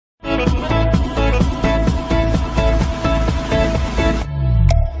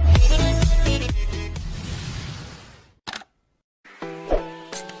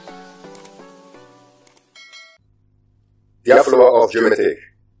Dear follower of Geometry,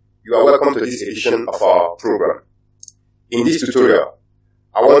 you are welcome to this edition of our program. In this tutorial,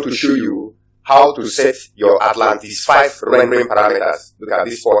 I want to show you how to set your Artlantis 5 rendering parameters. Look at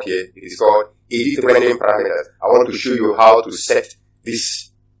this port here. It is called Edit Rendering Parameters. I want to show you how to set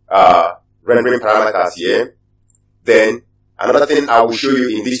these rendering parameters here. Then, another thing I will show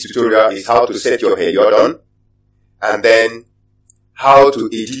you in this tutorial is how to set your heliodon, and then how to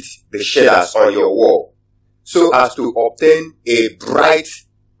edit the shaders on your wall, so as to obtain a bright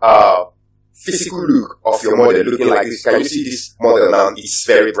physical look of your model looking like this. Can you see this model now? It's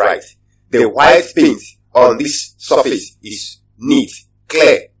very bright. The white paint on this surface is neat,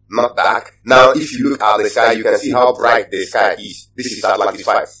 clear, not dark. Now, if you look at the sky, you can see how bright the sky is. This is Artlantis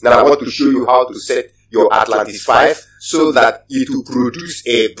 5. Now, I want to show you how to set your Artlantis 5 so that it will produce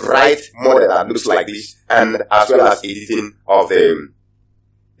a bright model that looks like this, and as well as editing of the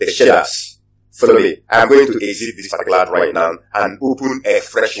shaders. Follow me. I'm going to exit this particular drawing now and open a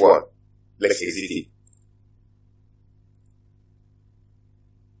fresh one. Let's exit it.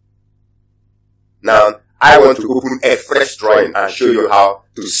 Now, I want to open a fresh drawing and show you how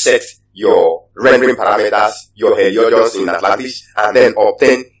to set your rendering parameters, your heliodons in Artlantis, and then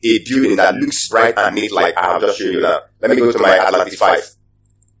obtain a building that looks bright and neat like I have just shown you now. Let me go to my Artlantis 5.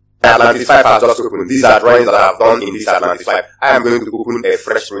 Artlantis 5 has just opened. These are drawings that I have done in this Artlantis 5. I am going to open a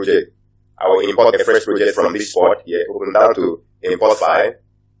fresh project. I will import a fresh project from this spot here. Open down to import file.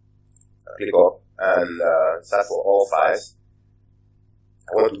 Click up and search for all files.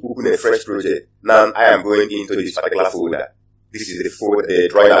 I want to open a fresh project. Now I am going into this particular folder. This is the folder, the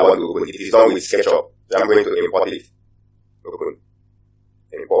drawing I want to open. It is done with SketchUp. So I'm going to import it. Open.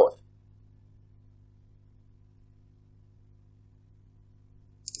 Import.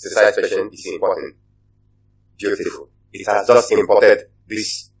 The size version is important. Beautiful. It has just imported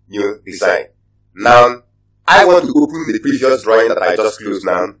this new design. Now, I want to open the previous drawing that I just closed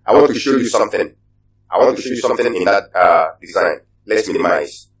now. I want to show you something. I want to show you something in that design. Let's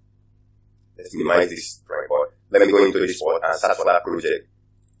minimize. Let's minimize this drawing board. Let me go into this board and search for that project.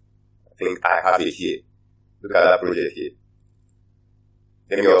 I think I have it here. Look at that project here.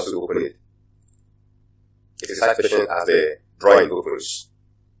 Let me also open it. It's the size version as the drawing opens.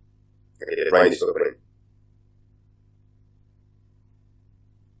 Okay, the drawing is opening.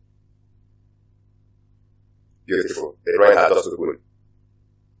 Beautiful. The drawing has just opened.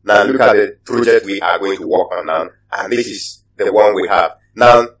 Now look at the project we are going to work on now, and this is the one we have.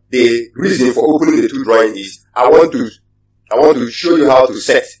 Now, the reason for opening the two drawings is I want to show you how to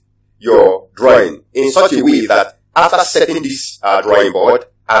set your drawing in such a way that after setting this drawing board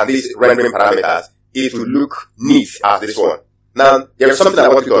and these rendering parameters, it will look neat as this one. Now, there is something I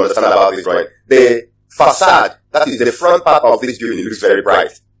want you to understand about this drawing. The facade, that is the front part of this building, looks very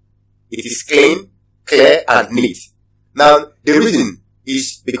bright. It is clean, clear, and neat. Now, the reason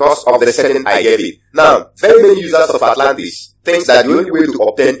is because of the setting I gave it. Now, very many users of Artlantis think that the only way to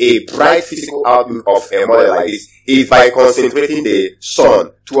obtain a bright physical outlook of a model like this is by concentrating the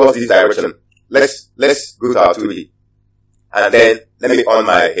sun towards this direction. Let's go to our 2D. And then, let me on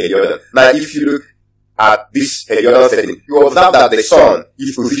my heliodon. Now, if you look at this heliodon setting, you observe that the sun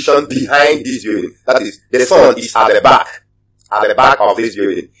is positioned behind this building. That is, the sun is at the back of this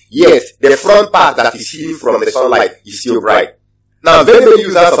building. Yet, the front part that is hidden from the sunlight is still bright. Now, very many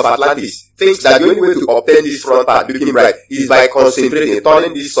users of Artlantis think that the only way to obtain this front part looking bright is by concentrating,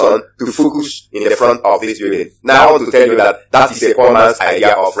 turning this sun to focus in the front of this building. Now, I want to tell you that that is a poor man's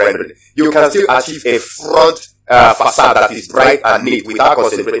idea of rendering. You can still achieve a front facade that is bright and neat without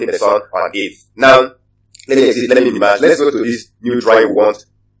concentrating the sun on it. Now, let me minimize. Let's go to this new drawing we want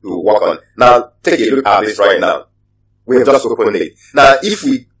to work on. Now, take a look at this drawing now. We have just opened it. Now, if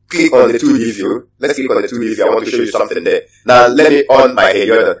we click on the 2D view. Let's click on the 2D view. I want to show you something there. Now, let me on my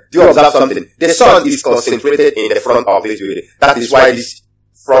heliodon. Do you observe something? The sun is concentrated in the front of this building. That is why this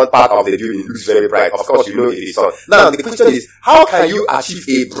front part of the building looks very bright. Of course, you know it is sun. Now, the question is, how can you achieve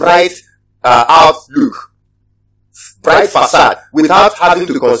a bright outlook, bright facade, without having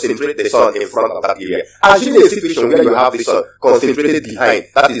to concentrate the sun in front of that area? Assume a situation where you have the sun concentrated behind.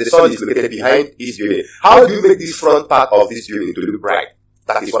 That is, the sun is located behind this building. How do you make this front part of this building to look bright?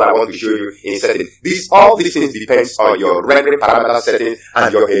 That is what I want to show you in setting. All these things depends on your rendering parameter setting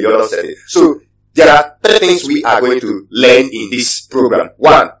and your heliodon setting. So, there are 3 things we are going to learn in this program.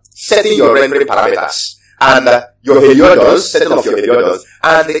 1, setting your rendering parameters, and your heliodons, setting of your heliodons,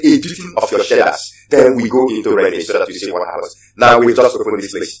 and the editing of your shaders. Then we go into rendering so that you see what happens. Now, we just open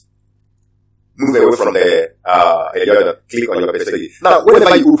this list. Move away from the heliodon. Click on your perspective. Now,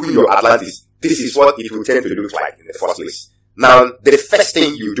 whenever you open your Artlantis, this is what it will tend to look like in the first place. Now, the first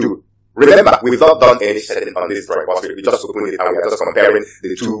thing you do Remember, we've not done any setting on this drawing. We just opened it and we are just comparing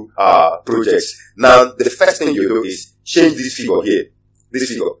the two projects. Now, the first thing you do is change this figure here. This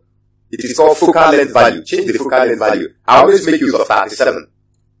figure. It is called focal length value. Change the focal length value. I always make use of 37.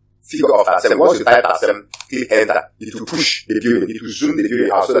 Figure of 37. Once you type 37, click enter. It will push the building. It will zoom the building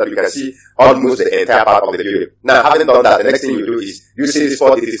out so that you can see almost the entire part of the building. Now, having done that, the next thing you do is, you see this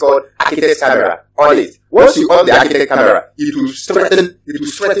one, it is called architect camera. On it. Once you on the architect camera, it will strengthen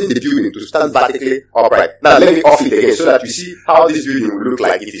the building to stand vertically upright. Now, let me off it again so that you see how this building will look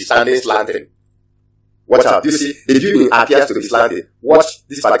like it is standing slanting. Watch out. You see, the building appears to be slanted. Watch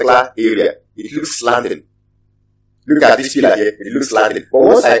this particular area. It looks slanted. Look at this pillar here. It looks slanted. But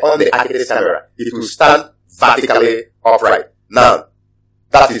once I on the architect camera, it will stand vertically upright. Now,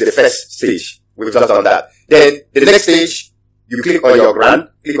 that is the first stage. We've just done that. Then, the next stage, you click on your ground.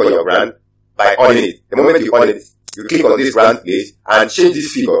 Click on your ground by on it. The moment you on it, you click on this ground place and change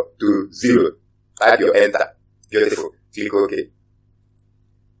this figure to 0. Type your enter. Beautiful. Click OK.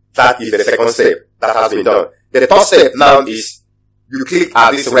 That is the second step. That has been done. The third step now is you click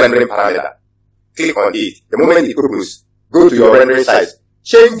at this rendering parameter. Click on it. The moment it opens, go to your rendering size.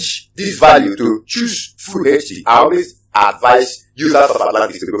 Change this value to choose Full HD. I always advise users of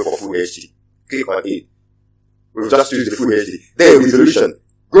Artlantis to go for Full HD. Click on it. We'll just choose the Full HD. Then resolution.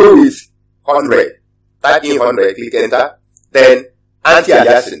 Go with 100. Type in 100. Click enter. Then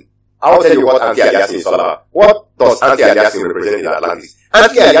anti-aliasing. I'll tell you what anti-aliasing is all about. What does anti-aliasing represent in Artlantis?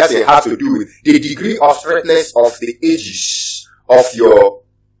 Anti-aliasing has to do with the degree of straightness of the edges of your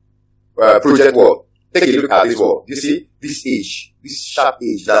project wall. Take a look at this wall. You see this edge, this sharp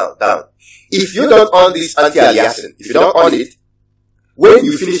edge down. If you don't on this anti-aliasing, if you don't on it, when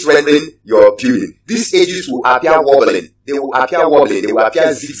you finish rendering your building, these edges will appear wobbling. They will appear wobbling. They will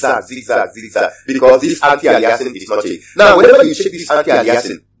appear zigzag, because this anti-aliasing is not changed. Now, whenever you check this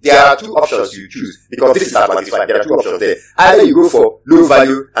anti-aliasing, there are two options you choose, because this is Artlantis. There are two options there. Either you go for low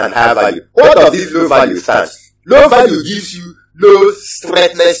value and high value. What does this low value stand? Low value gives you low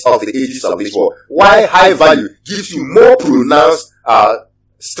straightness of the edges of this wall, while high value gives you more pronounced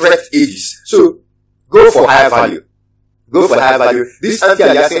straight edges. So, go for high value. Go for high value. This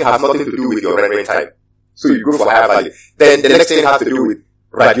anti-aliasing has nothing to do with your rendering time. So you go for high value. Then the next thing has to do with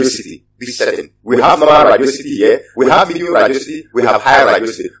radiosity. This setting. We have normal radiosity here. We have medium radiosity. We have high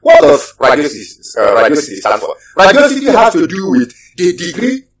radiosity. What does radiosity stand for? Radiosity has to do with the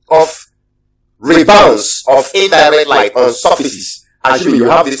degree of rebounds of indirect light on surfaces. Assuming you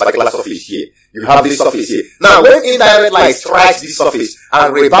have this particular surface here. You have this surface here. Now, when indirect light strikes this surface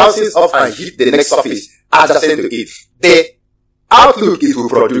and rebounces off and hit the next surface adjacent to it, the outlook it will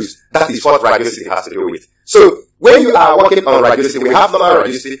produce, that is what radiosity has to do with. So, when you are working on radiosity, we have normal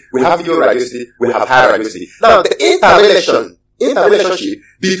radiosity, we have medium radiosity, we have high radiosity. Now, the interrelationship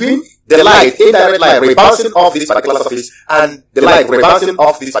between the light, indirect light rebounding off this particular surface and the light rebounding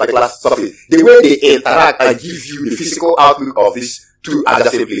off this particular surface, the way they interact and give you the physical outlook of these two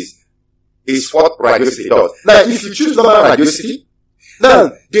adjacent places is what radiosity does. Now, if you choose normal radiosity,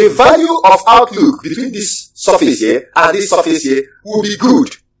 now, the value of outlook between this surface here and this surface here will be good.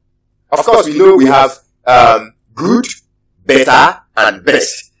 Of course, we know we have good, better, and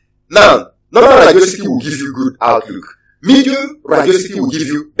best. Now, normal radiosity will give you good outlook. Medium radiosity will give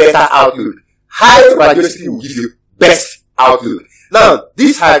you better outlook. High radiosity will give you best outlook. Now,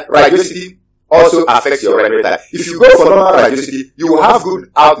 this high radiosity also affects your rendering time. If you go for normal radiosity, you will have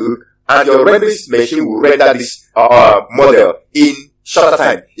good outlook, and your rendering machine will render this model in shorter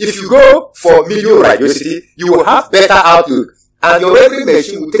time. If you go for medium radiosity, you will have better outlook, and your rendering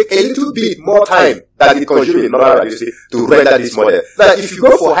machine will take a little bit more time than it consumes in normal radiosity to render this model. Now, if you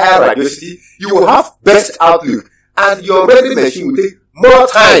go for higher radiosity, you will have best outlook, and your rendering machine will take more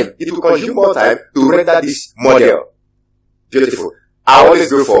time. It will consume more time to render this model. Beautiful. I always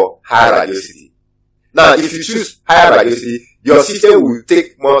go for higher radiosity. Now, if you choose higher radiosity, your system will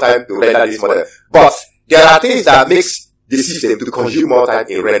take more time to render this model. But there are things that makes the system to consume more time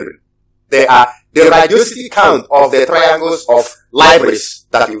in rendering. There are the radiosity count of the triangles of libraries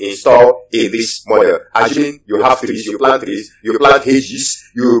that you install in this model. Assuming you have trees, you plant hedges,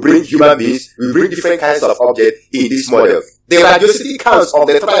 you bring human beings, you bring different kinds of objects in this model. The radiosity counts of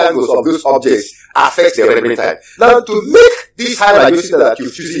the triangles of those objects affects the rendering time. Now, to make this high radiosity that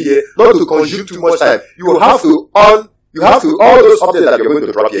you're choosing here not to consume too much time, you have to all those objects that you're going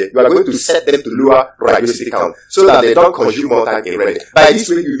to drop here, you are going to set them to lower radiosity count so that they don't consume more time in rendering. By this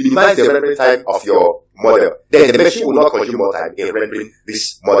way, you minimize the rendering time of your model. Then the machine will not consume more time in rendering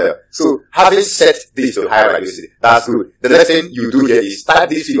this model. So, having set this to high radiosity, that's good. The next thing you do here is type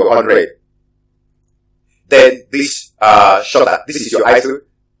this figure 100. Then this shutter, this is your ISO.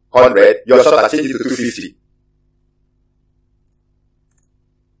 100, your shutter change it to 250.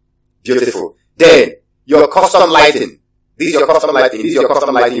 Beautiful. Then, your custom lighting. This is your custom lighting. This is your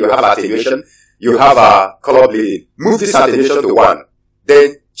custom lighting. You have attenuation. You have a color bleeding. Move this attenuation to 1.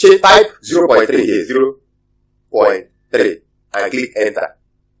 Then, type 0.3 here. 0.3. And click enter.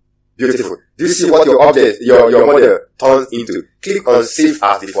 Beautiful. Do you see what your object, your model turns into? Click on save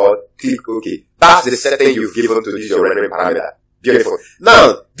as default. Click OK. That's the setting you've given to this your rendering parameter. Beautiful.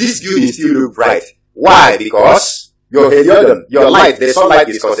 Now, this building still look bright. Why? Because your heliodon, your light, the sunlight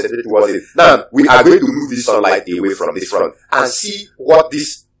is concentrated towards it. Now, we are going to move this sunlight away from this front and see what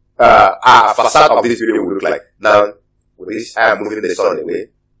this facade of this building will look like. Now, with this, I am moving the sun away.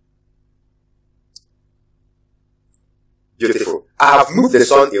 Beautiful. I have moved the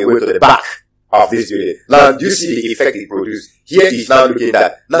sun away to the back of this building. Now, do you see the effect it produced? Here is now looking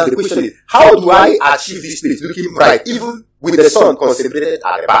at. Now, the question is, how do I achieve this place looking bright, even with the sun concentrated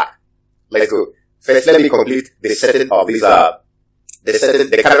at the back? Let's go. First, let me complete the setting of this, the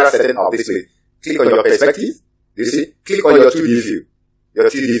camera setting of this place. Click on your perspective. You see? Click on your 2D view. Your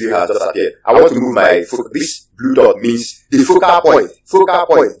 2D view has just appeared. I want to move my focus. This blue dot means the focal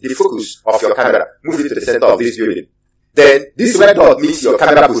point, the focus of your camera. Move it to the center of this building. Then, this red dot means your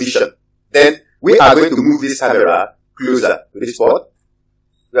camera position. Then, we are going to move this camera closer to this spot.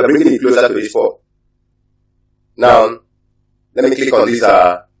 We are bringing it closer to this spot. Now, let me click on this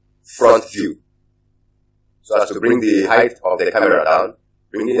front view. So as to bring the height of the camera down.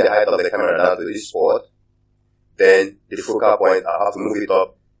 Bringing the height of the camera down to this spot. Then, the focal point, I have to move it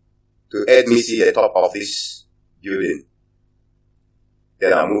up to help me see the top of this building.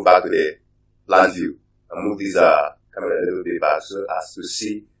 Then I'll move back to the plan view. I'll move this camera a little bit back so as to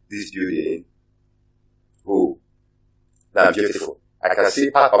see this building. Oh, now beautiful. I can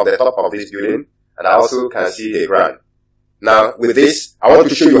see part of the top of this building, and I also can see the ground. Now, with this, I want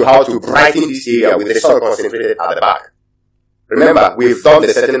to show you how to brighten this area with the sun concentrated at the back. Remember, we've done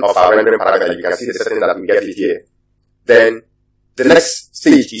the setting of our rendering parameter. You can see the setting that we get it here. Then, the next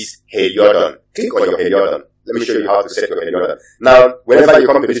stage is heliodon. Click on your heliodon. Let me show you how to set your heliodon. Now, whenever you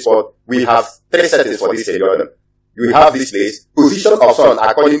come to this spot, we have 3 settings for this heliodon. You have this place, position of sun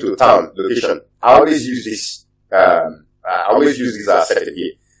according to town location. I always use this, setting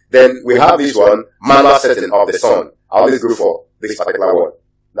here. Then we have this one, manual setting of the sun. I always go for this particular one.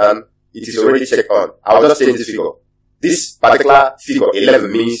 Now, it is already checked on. I'll just change this figure. This particular figure,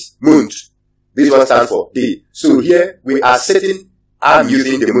 11, means month. This one stands for day. So here, we are setting, I'm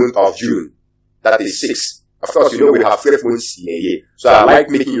using the month of June. That is 6. Of course, you know we have 12 months in a year. So I like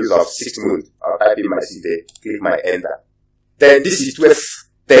making use of 6 months. I'll type in my city, click my enter. Then this is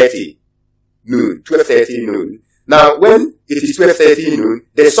 12:30 noon. 12:30 noon. Now, when it is 12:30 noon,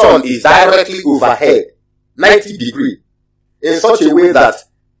 the sun is directly overhead, 90 degrees, in such a way that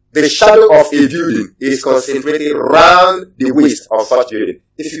the shadow of a building is concentrated around the waist of such building.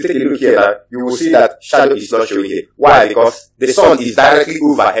 If you take a look here now, you will see that shadow is not showing here. Why? Because the sun is directly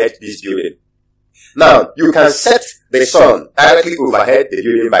overhead this building. Now, you can set the sun directly overhead the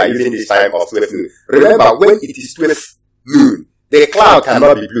building by using this time of 12 noon. Remember, when it is 12 noon, the cloud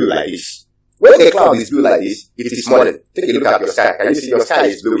cannot be blue like this. When the cloud is blue like this, it is morning. Take a look at your sky. Can you see your sky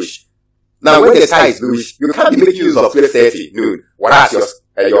is bluish? Now, when the sky is bluish, you can't be making use of 12:30 noon, whereas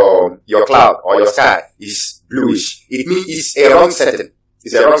your cloud or your sky is bluish. It means it's a wrong setting.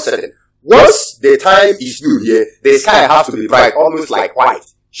 It's a wrong setting. Once the time is noon here, the sky has to be bright, almost like white,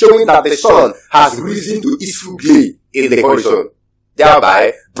 showing that the sun has risen to its full glory in the horizon,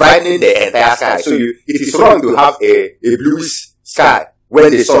 thereby brightening the entire sky. So it is wrong to have a bluish sky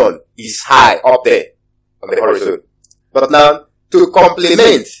when the sun is high up there on the horizon. But now, to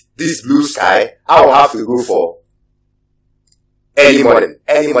complement this blue sky, I will have to go for early morning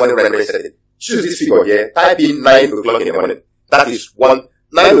rendering setting. Choose this figure here, type in 9 o'clock in the morning. That is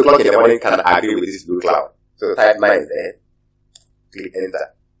 9 o'clock in the morning can agree with this blue cloud. So type 9 there, click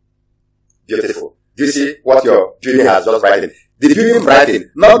enter. Beautiful. Do you see what your building has just brightened? The building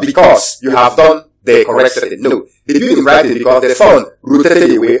brightened not because you have done the correct setting. No. The building brightened because the sun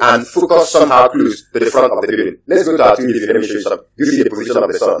rotated away and focused somehow close to the front of the building. Let's go to our 2D view. Let me show you some. You see the position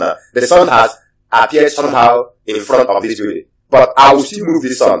of the sun now. The sun has appeared somehow in front of this building. But I will still move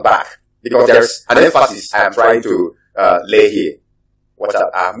this sun back because there's an emphasis I am trying to lay here. Watch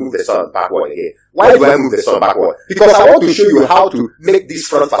out. I move the sun backward again. Why do I move the sun backward? Because I want to show you how to make this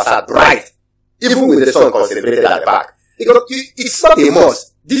front facade bright, even with the sun concentrated at the back. Because it's not a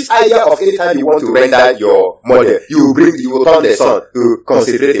must. This idea of anytime you want to render your model, you will turn the sun to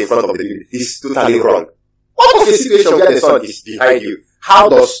concentrate in front of the building is totally wrong. What of a situation where the sun is behind you how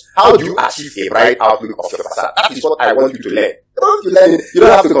do you achieve a bright outlook of your facade? That is what I want you to learn. You don't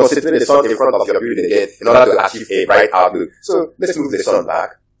have to concentrate the sun in front of your building again in order to achieve a bright outlook. So let's move the sun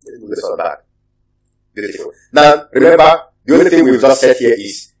back. Beautiful. Now, remember, the only thing we've just set here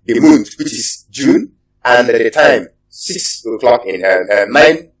is the moon, which is June, and the time, 6 o'clock in, 9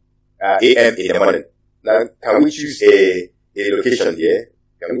 a.m. in the morning. Now, can we choose a location here?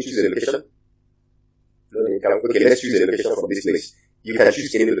 Can we choose a location? Okay, let's choose a location from this place. You can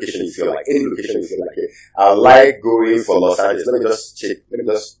choose any location you feel like. Any location you feel like. I like going for Los Angeles. Let me just check. Let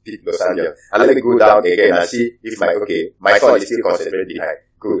me just pick Los Angeles. And let me go down again and see if my sun is still concentrated behind.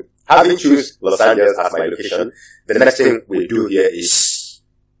 Good. Having choose Los Angeles as my location, the next thing we do here is,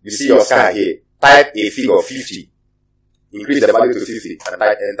 you see your sky here. Type a figure 50. Increase the value to 50 and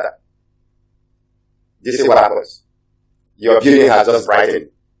type enter. You see what happens? Your building has just brightened.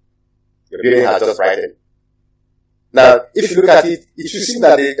 Your building has just brightened. Now, if you look at it, it should seem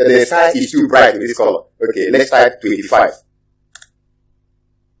that the sky is too bright with this color. Okay, let's type 25.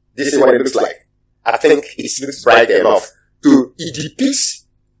 This is what it looks like. I think it looks bright enough to, it depicts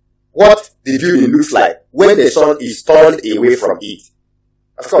what the building looks like when the sun is turned away from it.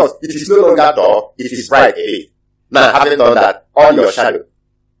 Of course, it is no longer dark, it is bright a bit. Now, having done that, on your shadow,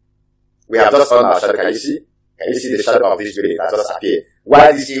 we have just done our shadow. Can you see? Can you see the shadow of this building that just appeared?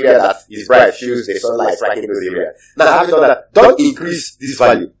 While this area that is bright shows the sunlight striking those areas. Now, having done that, don't increase this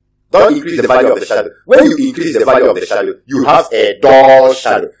value. Don't increase the value of the shadow. When you increase the value of the shadow, you have a dull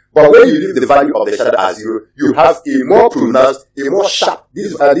shadow. But when you leave the value of the shadow as 0, you have a more pronounced, a more sharp.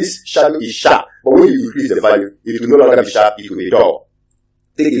 This shadow is sharp. But when you increase the value, it will no longer be sharp, it will be dull.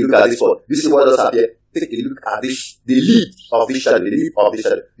 Take a look at this one. This is what just appeared. Take a look at this, the lip of this shadow, the lip of this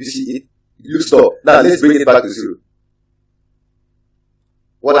shadow. You see it? It looks dull. Now let's bring it back to 0.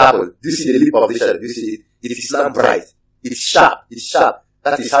 What happened? Do you see the lip of the shadow? Do you see it? It is now bright. It's sharp. It's sharp.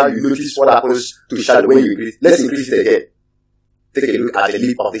 That is how you notice what happens to the shadow when you increase. Let's increase it again. Take a look at the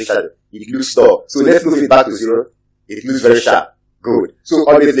lip of the shadow. It looks dull. So let's move it back to 0. It looks very sharp. Good. So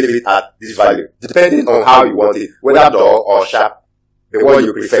always leave it at this value. Depending on how you want it, whether dull or sharp, the one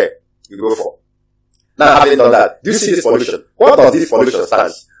you prefer, you go for. Now, having done that, do you see this pollution? What does this pollution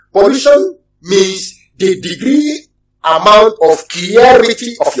stand? Pollution means the degree amount of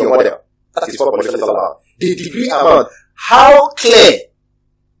clarity of your model. That is what pollution is all about. The degree amount. How clear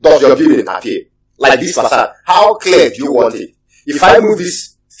does your building appear? Like this facade. How clear do you want it? If I move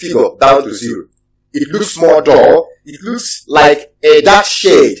this figure down to 0, it looks more dull. It looks like a dark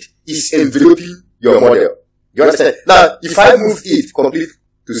shade is enveloping your model. You understand? Now, if I move it complete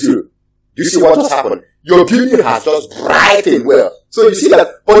to 0, do you see what just happened? Your building has just brightened well. So you see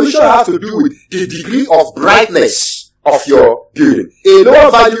that pollution has to do with the degree of brightness of your building. A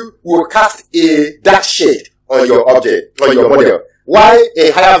lower value will cast a dark shade on your object, on your model, while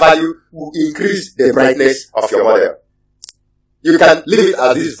a higher value will increase the brightness of your model. You can leave it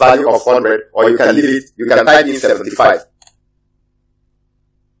at this value of 100, or you can leave it, you can type in 75.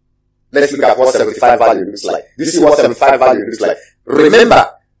 Let's look at what 75 value looks like. This is what 75 value looks like. Remember,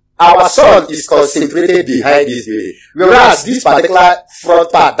 our sun is concentrated behind this building, whereas this particular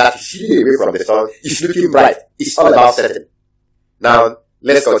front part that is hidden away from the sun is looking bright. It's all about setting. Now,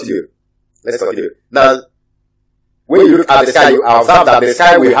 let's continue. Now, when you look at the sky, you observe that the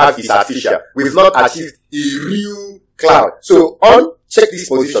sky we have is artificial. We've not achieved a real cloud. So, check this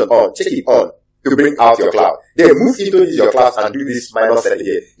position check it on to bring out your cloud. Then move into your clouds and do this minus setting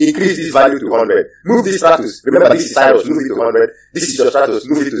here. Increase this value to 100. Move this stratus. Remember, this is Cyrus. Move it to 100. This is your stratus.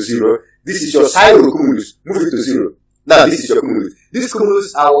 Move it to 0. This is your cumulus. Move it to 0. Now, this is your cumulus. This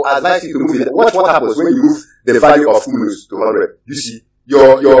cumulus, I will advise you to move it. Watch what happens when you move the value of cumulus to 100. You see,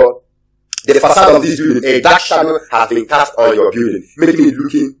 the facade of this building, a dark shadow has been cast on your building, making it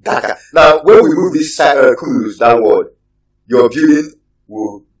looking darker. Now, when we move this cumulus downward, your building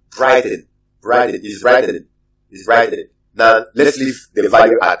will brighten. It's brightening. Now, let's leave the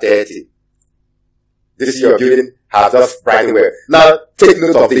value at 30. This is your building, has just brightened well. Now, take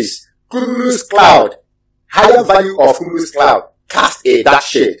note of this. Cumulus cloud, higher value of cumulus cloud, cast a dark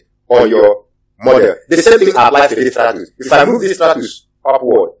shade on your model. The same thing applies to this stratus. If I move this stratus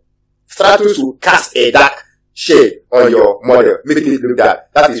upward, stratus will cast a dark shade on your model, making it look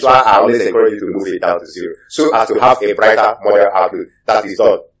dark. That is why I always encourage you to move it down to 0, so as to have a brighter model outlook. That is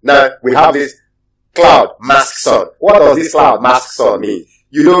done. Now, we have this cloud mask sun. What does this cloud mask sun mean?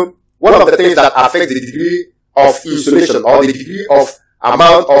 You know, one of the things that affects the degree of insolation or the degree of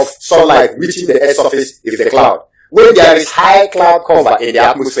amount of sunlight reaching the Earth's surface is the cloud. When there is high cloud cover in the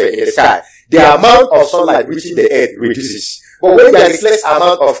atmosphere, in the sky, the amount of sunlight reaching the Earth reduces. But when there is less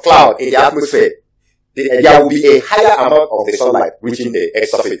amount of cloud in the atmosphere, there will be a higher amount of the sunlight reaching the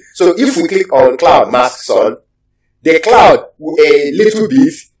Earth's surface. So if we click on cloud mask sun, the cloud will a little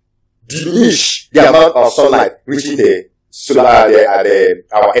bit diminish the amount of sunlight reaching the solar,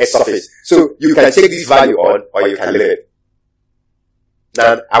 our Earth's surface. So you can take this value on, or you can leave it.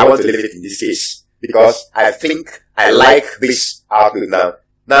 Now, I want to leave it in this case, because I think I like this outlook now.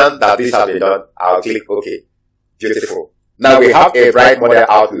 Now that this has been done, I'll click OK. Beautiful. Now we have a bright model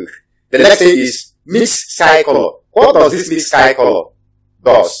outlook. The next thing is mix sky color. What does this mix sky color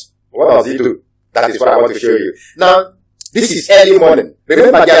does? What does it do? That is what I want to show you. Now, this is early morning.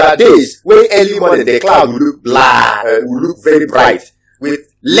 Remember, there are days when early morning the cloud will look black, will look very bright,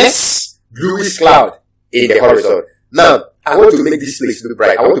 with less bluish cloud in the horizon. Now, I want to make this place look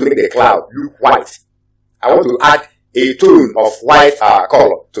bright. I want to make the cloud look white. I want to add a tone of white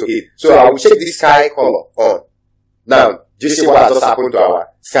color to it. So I will check this sky color on. Now, do you see what has just happened to our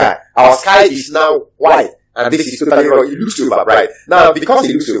sky? Our sky is now white, and this is totally wrong. It looks over bright. Now, because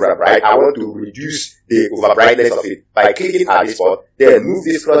it looks over bright, I want to reduce the over brightness of it by clicking at this spot, then move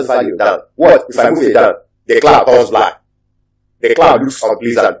this cross value down. What if I move it down? The cloud turns black. The cloud looks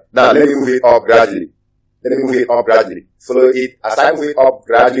unpleasant. Now, let me move it up gradually. Let me move it up gradually. Follow it as I move it up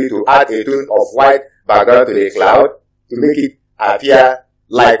gradually to add a tone of white background to the cloud to make it appear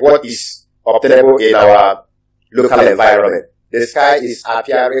like what is obtainable in our local environment. The sky is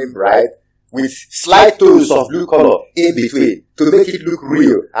appearing bright with slight tones of blue color in between to make it look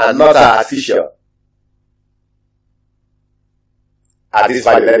real and not artificial. At this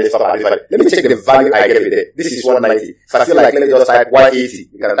value, let me stop at this value. Let me check the value I gave it there. This is 190. If I feel like, let me just type 180.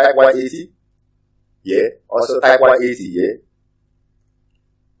 You can type 180. Yeah. Also type 180. Yeah.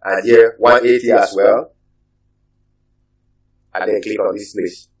 And here 180 as well. And then click on this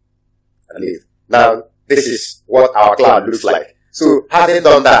place and leave. Now, this is what our cloud looks like. So, having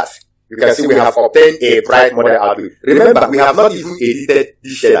done that, you can see we have obtained a bright model outlook. Remember, we have not even edited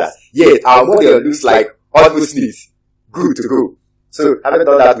these shaders. Yet, our model looks like almost neat. Good to go. So, having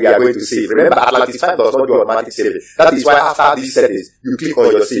done that, we are going to save. Remember, Artlantis 5 does not do automatic saving. That is why after these settings, you click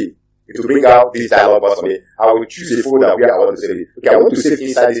on your save. It will bring out this dialog box for me. I will choose a folder where I want to save it. Okay, I want to save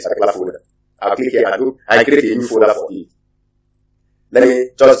inside this particular folder. I'll click here and create a new folder for it. Let me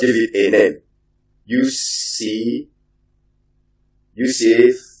just give it a name. UC3.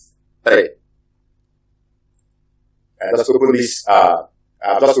 I just open this,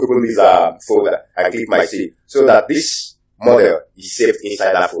 folder and click my save so that this model is saved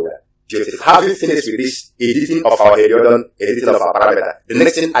inside that folder. Having finished with this editing of our heliodon, editing of our parameter, the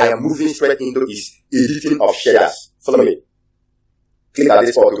next thing I am moving straight into is editing of shaders. Follow me. Click at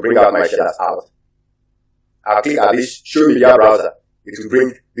this spot to bring out my shaders out. I'll click at this show media browser. It will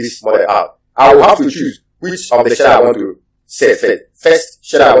bring this model out. I will have to choose which of the shader I want to set first. First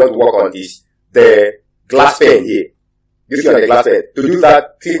shader I want to work on is the glass pane here. You see on the glass pane. To do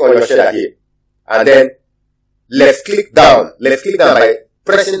that, click on your shader here. And then left click down by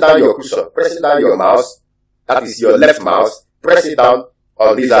pressing down your cursor, pressing down your mouse. That is your left mouse. Press it down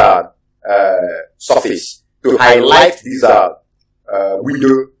on this surface to highlight this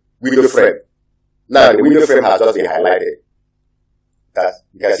window frame. Now the window frame has just been highlighted. That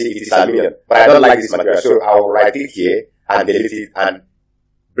you can see it is aluminium, but I don't like this material, so I will right click here and delete it and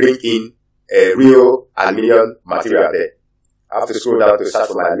bring in a real aluminium material there. I have to scroll down to search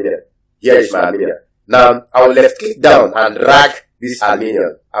for my aluminium. Here is my aluminium. Now I will left click down and drag this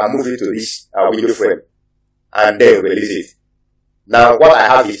aluminium and move it to this window frame and then release it. Now what I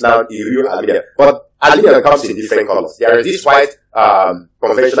have is now a real aluminium, but aluminium comes in different colors. There is this white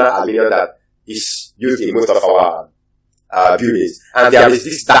conventional aluminium that is used in most of our buildings, and there is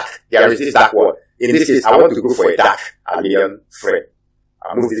this dark one. In this case, I want to go for a dark aluminium frame.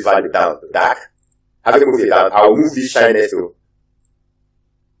 I'll move this value down to dark. Having moved it down, I'll move this shininess to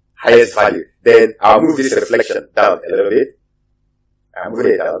highest value. Then I'll move this reflection down a little bit. I'm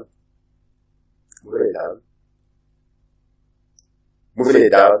moving it down. Moving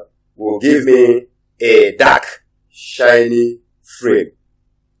it down will give me a dark, shiny frame.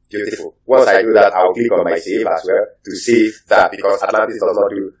 Beautiful. Once I do that, I'll click on my save as well to save that, because Artlantis does not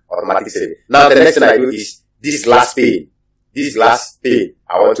do automatic saving. Now the next thing I do is this glass pane. This glass pane,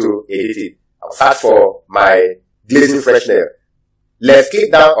 I want to edit it. I'll search for my glazing freshener. Left click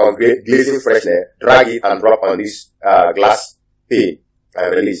down on glazing freshener, drag it and drop on this glass pane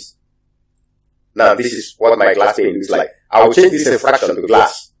and release. Now this is what my glass pane looks like. I will change this refraction to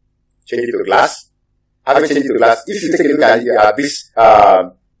glass. Change it to glass. Having changed it to glass, if you take a look at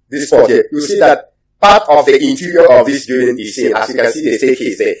this spot here, you see that part of the interior of this building is seen. As you can see, the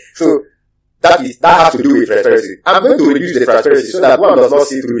staircase there. So That has to do with transparency. I'm going to reduce the transparency so that one does not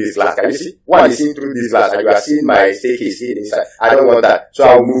see through this glass. Can you see? One is seeing through this glass and you are seeing my staircase here inside. I don't want that. So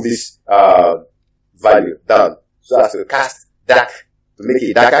I'll move this value down so as to cast dark to make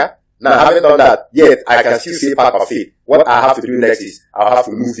it darker. Now, I haven't done that yet. I can still see part of it. What I have to do next is I'll have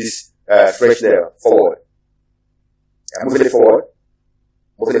to move this freshener forward. I'm moving it forward.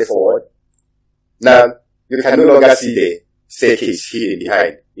 Moving it forward. Now, you can no longer see the staircase hidden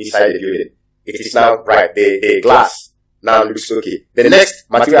behind inside the building. It is now right. The glass now looks okay. The next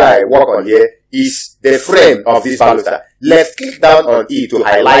material I work on here is the frame of this baluster. Let's click down on it to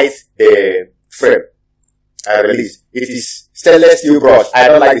highlight the frame and release. It is stainless steel brush. I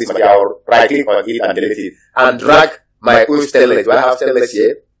don't like this material. I'll right click on it and delete it and drag my own stainless. Do I have stainless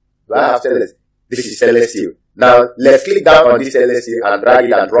here? Do I have stainless? This is stainless steel. Now let's click down on this stainless steel and drag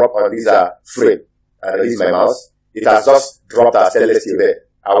it and drop on this frame and release my mouse. It has just dropped our stainless steel there.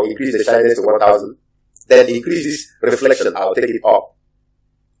 I will increase the shininess to 1000. Then increase this reflection. I will take it up.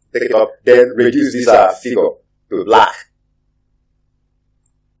 Take it up. Then reduce this figure to black.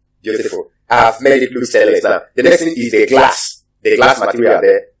 Beautiful. I have made it look stainless now. The next thing is the glass. The glass material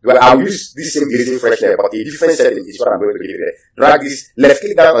there. Well, I'll use this same glazing freshener, but a different setting is what I'm going to give there. Drag this. Let's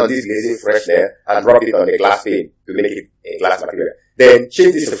click down on this glazing freshener and drop it on the glass pane to make it a glass material. Then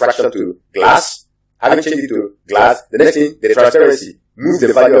change this refraction to glass. Having changed it to glass, the next thing, the transparency. Move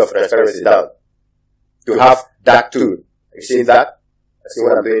the value of transparency down to have dark tone. You see that? See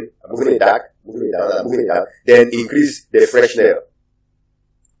what I'm doing? I'm moving it dark, moving it down, I'm moving it down. Then increase the freshener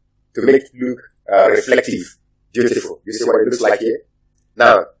to make it look reflective, beautiful. You see what it looks like here?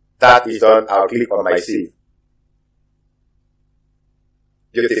 Now, that is done. I'll click on my save.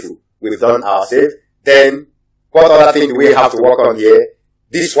 Beautiful. We've done our save. Then, what other thing do we have to work on here?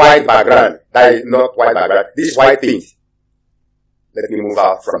 This white background, that is not white background, this white paint. Let me move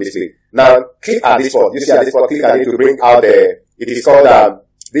out from this way. Now, click at this spot. You see at this spot, click at it to bring out it is called,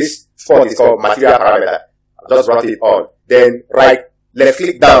 this spot is called material parameter. Just brought it on. Then, left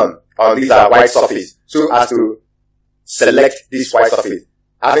click down on this white surface, so as to select this white surface.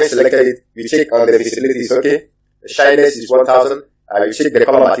 Having selected it, you check on the visibility is okay. The shininess is 1000. You check the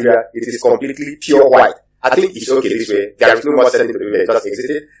color material, it is completely pure white. I think it's okay this way. There is no more setting to do there. Just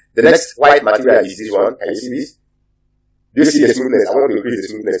exit it. The next white material is this one. Can you see this? Do you see the smoothness? I want to increase the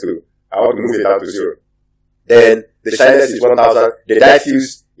smoothness too. I want to move it down to 0. Then the shininess is 1000. The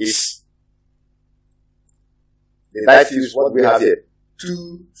diffuse is what we have here.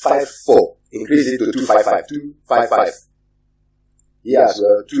 254. Increase it to 255. 255. Here as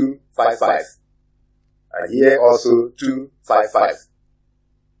well, 255. And here also 255.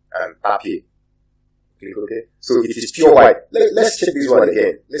 And tap here. Click OK. So it is pure white. Let's check this one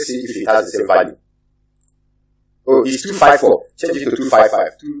again. Let's see if it has the same value. Oh, it's 254. Change it to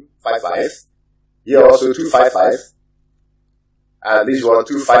 255. 255. Here also 255. And this one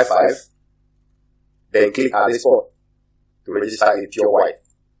 255. Then click at this spot to register in pure white.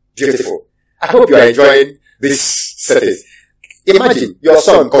 Beautiful. I hope you are enjoying this setting. Imagine your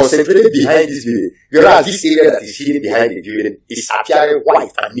son concentrated behind this building, whereas this area that is hidden behind the building is appearing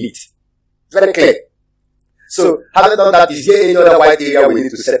white and neat. Very clear. So, having done that, is there any other white area we need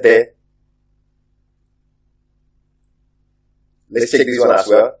to set there? Let's check this one as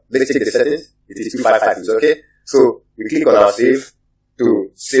well. Let's check the settings. It is 255. It's okay. So, we click on our save to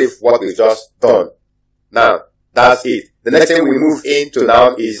save what we've just done. Now, that's it. The next thing we move into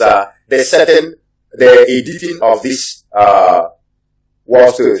now is the setting, the editing of this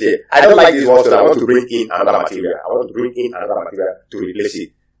wall stone here. I don't like this wall stone. I want to bring in another material. I want to bring in another material to replace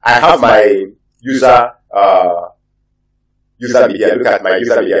it. I have my user media. Look at my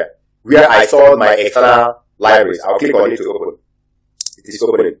user media where I saw my external libraries. I'll click on it to open. It is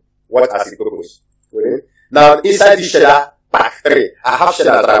opening. What has it opened? Now inside this shader pack 3, I have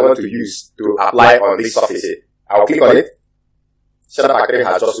shader that I want to use to apply on this surface here. I'll click on it. Shader pack 3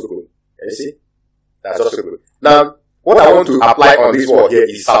 has just opened. Can you see? That's just opened. Now what I want to apply on this wall here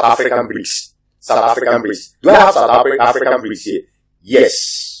is South African bricks. South African bricks. Do I have South African bricks here?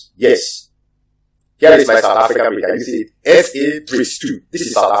 Yes. Yes. Here is my South African brick. Can you see it? SA bricks 2. This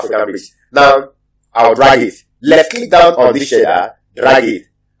is South African bricks. Now, I'll drag it. Left click down on this shader, drag it,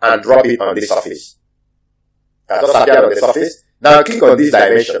 and drop it on this surface. That just appeared on the surface. Now click on this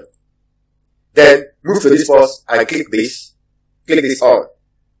dimension. Then move to this first and click this. Click this on.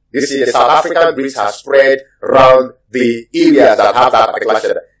 You see the South African bricks have spread around the areas that have that particular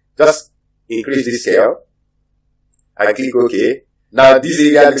shader. Just increase this scale and click OK. Now this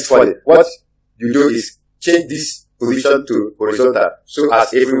area looks funny. What you do is change this position to horizontal so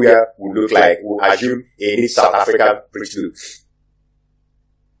as everywhere will look like, we'll assume, a South African bricks do.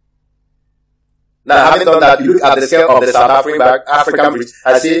 Now, having done that, you look at the scale of the South African bricks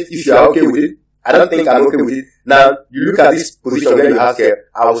and say, if you are okay with it, I don't think I'm okay with it. Now, you look at this position where you have scale,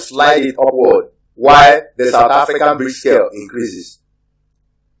 I will slide it upward while the South African brick scale increase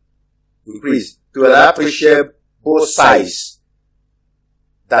to an appreciable size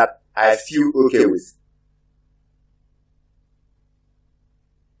that I feel okay with.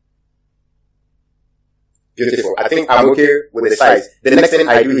 Beautiful. I think I'm okay with the size. The next thing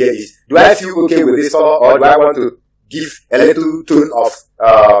I do here is, do I feel okay with this color, or do I want to give a little tone of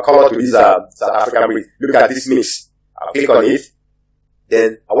color to this South African brick? Look at this mix. I'll click on it.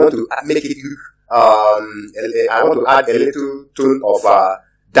 Then I want to make it look, I want to add a little tone of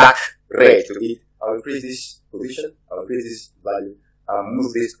dark red to it. I'll increase this position. I'll increase this value. I'll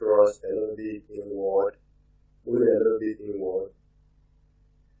move this cross a little bit inward. Move it a little bit inward.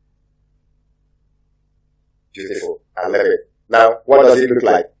 Beautiful. I love it. Now, what does it look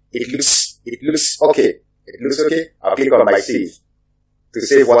like? It looks okay. It looks okay. I'll click on my save to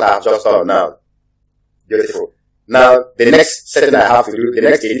save what I've just done now. Beautiful. Now, the next setting I have to do, the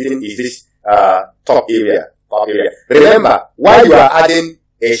next editing is this top area. Remember, while you are adding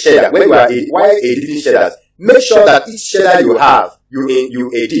a shader, while editing shaders, make sure that each shader you have,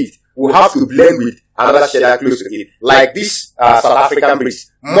 you edit, will have to blend with another shader close to it. Like this South African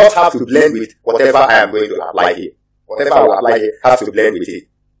bricks must have to blend with whatever I am going to apply here. Whatever I will apply here has to blend with it.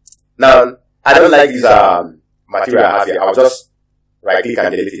 Now, I don't like this material I have here. I'll just right click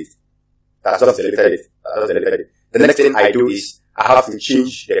and delete it. That's just deleted it. The next thing I do is I have to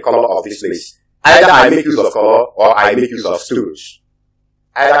change the color of this place. Either I make use of color or I make use of stones.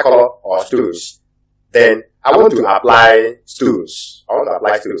 Either color or stones. Then I want to apply stones. I want to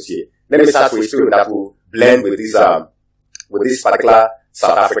apply stones here. Let me start with a stone that will blend with this particular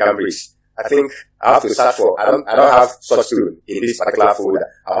South African bricks. I think I have to search for, I don't have such stone in this particular folder.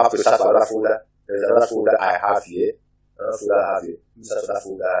 I'll have to search for another folder. There's another folder I have here. Search for that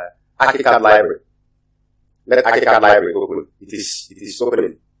folder. ArchiCAD library. Let ArchiCAD library open. It is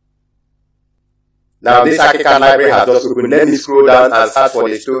opening. Now this ArchiCAD library has just opened. Let me scroll down and search for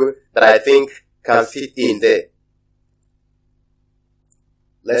the stone that I think can fit in there.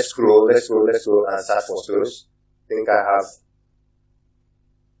 Let's scroll and search for stones. I think I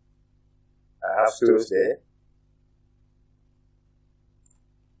have stones there.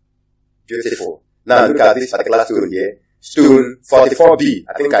 Beautiful. Now look at this particular stone here. Stone 44B.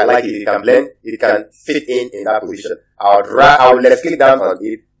 I think I like it. It can blend. It can fit in that position. I'll left click down on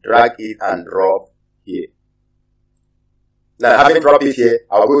it, drag it and drop here. Now having dropped it here,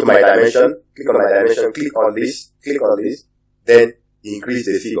 I'll go to my dimension, click on my dimension, click on this, then increase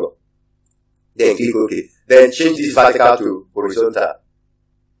the figure. Then click OK. Then change this vertical to horizontal.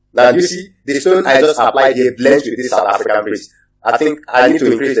 Now you see, the stone I just applied here blends with this South African bricks. I think I need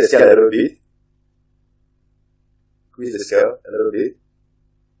to increase the scale a little bit. Increase the scale a little bit.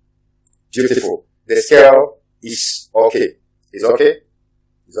 Beautiful. The scale is okay. It's okay.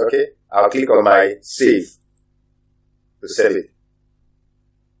 It's okay. I'll click on my save to save it.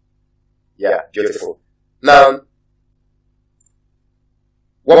 Yeah, beautiful. Now,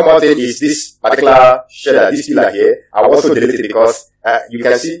 one more thing is this particular shader, this pillar here, I also delete it because you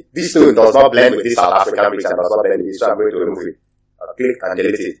can see this stone does not blend with this South African bricks and does not blend with this, so I'm going to remove it. I'll click and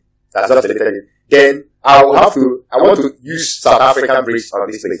delete it. That's just deleted it. Then I want to use South African bricks on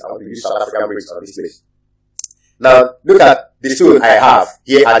this place. I want to use South African bricks on this place. Now, look at the stone I have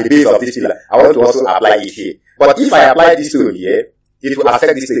here at the base of this pillar. I want to also apply it here. But if I apply this stone here, it will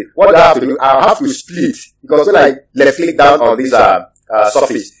affect this place. What do I have to do? I'll have to split, because when I left click down on this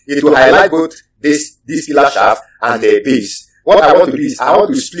surface, it will highlight both this pillar shaft and the base. What I want to do is I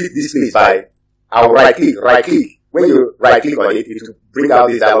want to split this place by, I'll right click. When you right click on it, it will bring out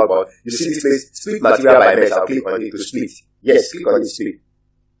this dialog box. You see this place, split material by mesh. I'll click on it to split. Yes, click on it, split.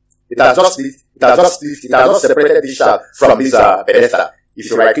 It has just separated this shaft from this pedestal. If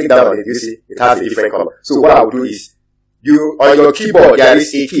you right click down on it, you see it has a different color. So what I will do is, on your keyboard, there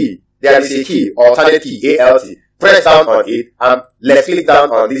is a key, alternate key, ALT. Press down on it and left click down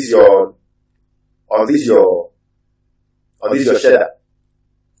on this your shader.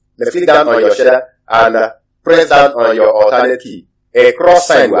 Left click down on your shader and press down on your alternate key. A cross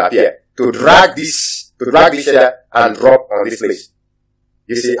sign will appear to drag this shader and drop on this place.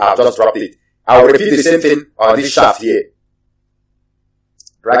 You see, I've just dropped it. I will repeat the same thing on this shaft here.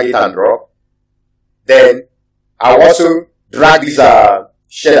 Drag it and drop. Then I'll also drag this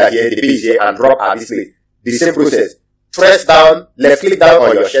shader here, the base here, and drop at this place. The same process. Press down, left click down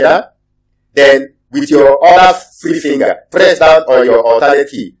on your shader. Then with your other free finger, press down on your alternate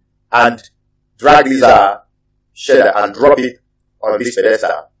key and drag this shader and drop it on this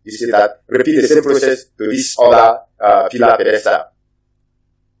pedestal. You see that? Repeat the same process to this other pillar pedestal.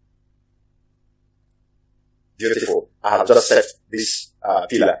 Beautiful. I have just set this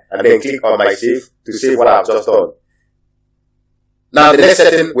pillar and then click on my save to save what I have just done. Now the next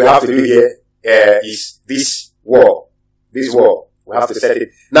setting we have to do here is this wall. This wall. We have to set it.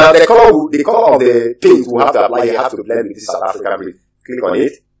 Now the color of the paint we have to apply, you have to blend with this South African brick. Click on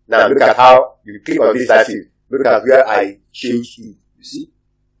it. Now look at how you click on this light field. Look at where I change it. You see?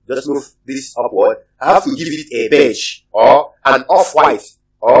 Just move this upward. I have to give it a beige or an off-white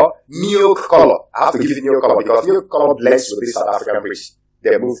or milk color. I have to give it milk color because milk color blends with this South African bricks.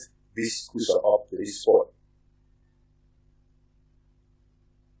 Then move this cursor up to this spot.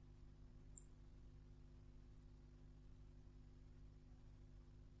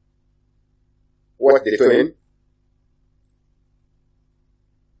 What they doing?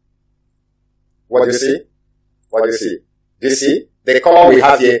 What do you see? What do you see? Do you see? The color we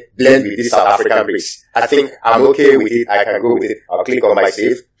have here blend with this South African bricks. I think I'm okay with it. I can go with it. I'll click on my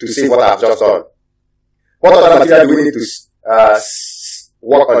save to see what I've just done. What other material do we need to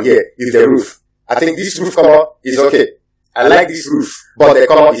work on here is the roof. I think this roof color is okay. I like this roof, but the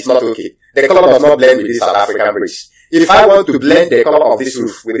color is not okay. The color does not blend with this South African bricks. If I want to blend the color of this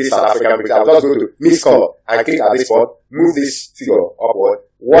roof with this South African bricks, I'll just go to mix color and click at this spot, move this figure upward,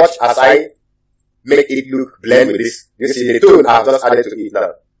 watch as I make it look blend with this. You see the tone I've just added to it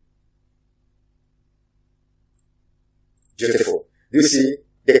now. Beautiful. You see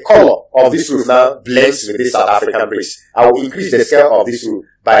the color of this roof now blends with this South African bricks. I will increase the scale of this roof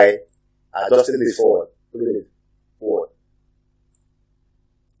by adjusting this forward. Forward.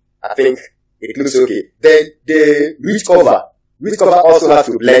 I think it looks okay. Then the ridge cover also has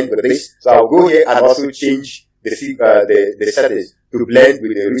to blend with this. So I'll go here and also change the settings to blend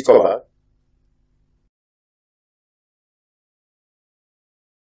with the ridge cover.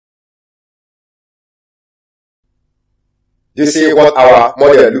 You see what our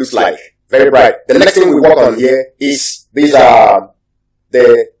model looks like. Very bright. The next thing we work on here is these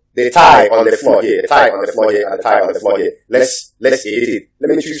the tie on the floor here, the tie on the floor here, and the tie on the floor here. Let's edit it. Let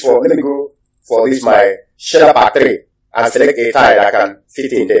me go for this my shader pack 3 and select a tie that can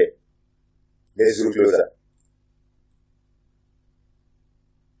fit in there. Let's zoom closer.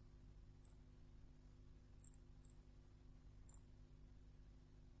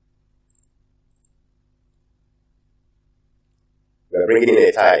 We're bringing in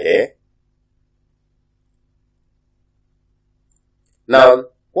a tie here. Now,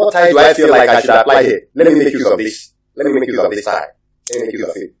 what tie do I feel like I should apply here? Let me make use of this. Let me make use of this tie. Let me make use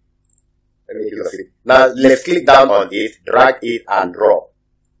of it. Now, let's click down on it, drag it, and drop.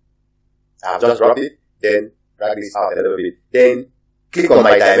 I've just dropped it. Then, drag this out a little bit. Then, click on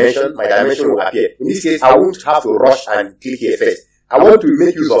my dimension. My dimension will appear. In this case, I won't have to rush and click here first. I want to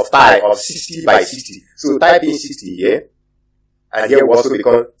make use of tie of 60 by 60. So, type in 60 here. And here will also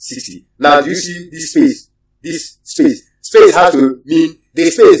become 60. Now, do you see this space? This space. Space has to mean the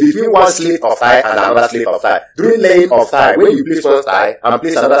space between one slit of tie and another slit of tie. During laying of tie, when you place one tie and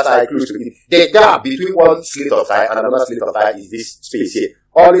place another tie close to it, the gap between one slit of tie and another slit of tie is this space here.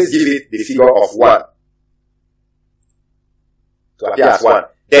 Always give it the figure of 1 to appear as 1.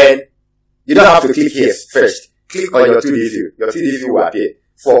 Then, you don't have to click here first. Click on your 2D view. Your 2D view will appear.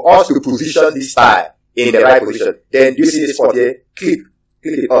 For us to position this tie in the right position, then you see this spot here, click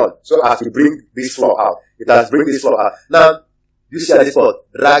it on, so as to bring this floor out. It has bring this floor out. Now, you see at this spot,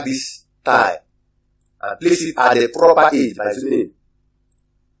 drag this tie and place it at the proper edge by zooming in.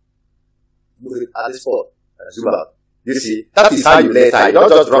 Move it at this spot and zoom out. You see, that is how you lay tie. You don't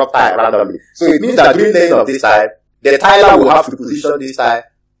just drop tie randomly. So it means that during laying of this tie, the tiler will have to position this tie.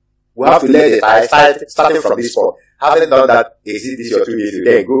 We have to lay the tie starting from this spot. Having done that, exit this your 2D view.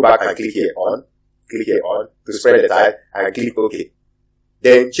 Then go back and click here on to spread the tie and click OK.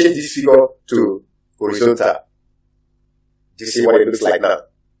 Then change this figure to horizontal. Do you see what it looks like now?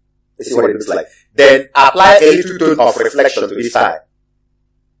 You see what it looks like. Then apply a little tone of reflection to this tie.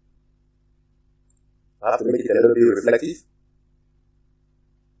 I have to make it a little bit reflective.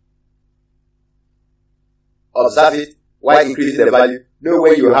 Observe it while increasing the value. Know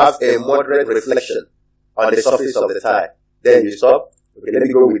when you have a moderate reflection on the surface of the tie. Then you stop. Okay, let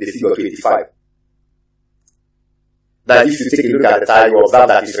me go with the figure 25. Now, if you take a look at the tie, you observe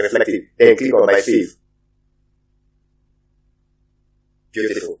that it's reflective. Then click on my save.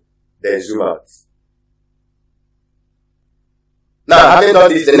 Beautiful. Then zoom out. Now, having done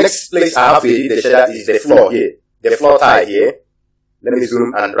this, the next place I have to edit the shader is the floor here. The floor tie here. Let me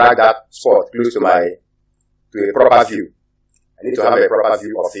zoom and drag that spot close to a proper view. I need to have a proper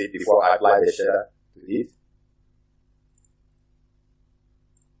view of it before I apply the shader to it.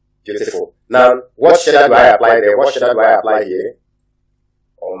 Beautiful. Now, what shader do I apply there? What shader do I apply here?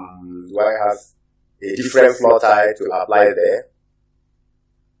 Do I have a different floor tile to apply there?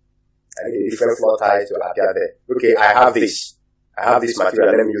 I need a different floor tile to appear there. Okay, I have this. I have this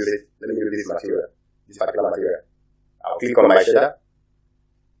material. Let me use it. Let me use this material. This particular material. I'll click on my shader,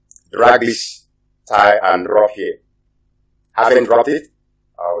 drag this tile and drop here. Having dropped it,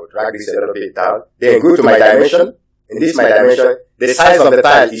 I'll drag this a little bit down. Then go to my dimension. In this my dimension, the size of the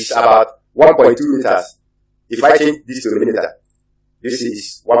tile is about 1.2 meters. If I change this to a millimeter, you see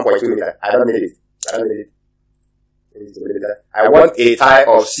it's 1.2 meters. I don't need it. I don't need it. I want a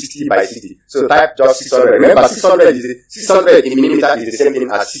tile of 60 by 60. So type just 600. Remember, 600 in millimeter is the same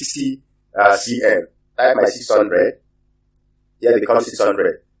thing as 60 cm. Type my 600. Here it becomes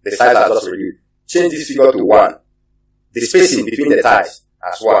 600. The size has just reduced. Change this figure to 1. The spacing between the tiles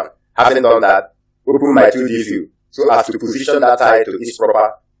as 1. Having done that, open my 2D view so as to position that tile to its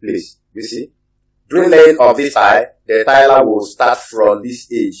proper place. You see? During laying of this tile, the tiler will start from this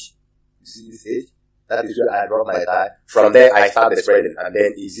edge. You see this edge? That is where I drop my tile. From there, I start the spreading, and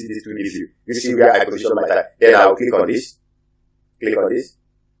then you see this 2D view. You see where I position my tile. Then I will click on this. Click on this.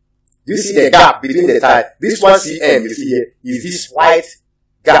 You see the gap between the tile. This 1 cm you see here is this white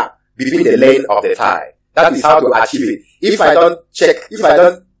gap between the lane of the tile. That is how to achieve it. If I don't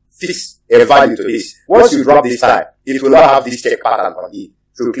fix a value to this, once you drop this tile, it will not have this check pattern on it.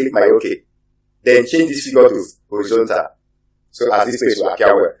 So click my OK. Then change this figure to horizontal. So as this place will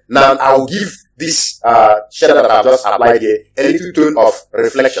appear well. Now I will give this shader that I've just applied here a little tone of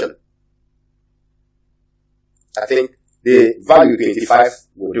reflection. I think the value 25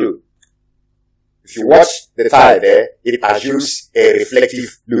 will do. If you watch the tile there, it assumes a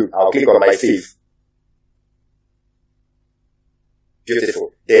reflective look. I'll click on my save.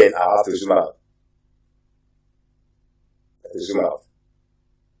 Beautiful. Then I'll have to zoom out.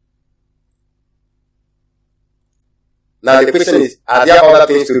 Now the question is, are there other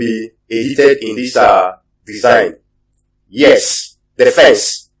things to be edited in this design? Yes. The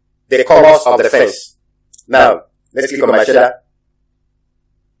fence. The colors of the fence. Now, let's click on my shader.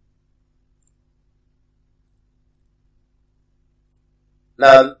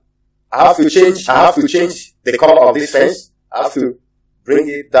 Now, I have to change the color of this fence. I have to bring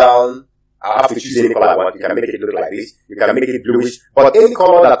it down. I have to choose any color I want. You can make it look like this. You can make it bluish. But any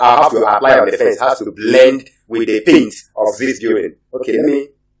color that I have to apply on the fence has to blend with the paint of this building. Okay,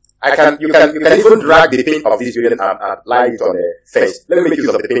 you can even drag the paint of this building and apply it on the fence. Let me make use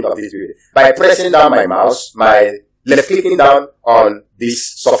of the paint of this building. By pressing down my mouse, left clicking down on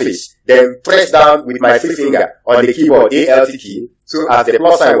this surface, then press down with my free finger on the keyboard Alt key, so as the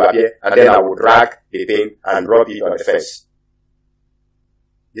plus sign will appear, and then I will drag the paint and drop it on the fence.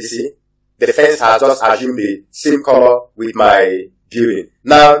 You see? The fence has just assumed the same color with my building.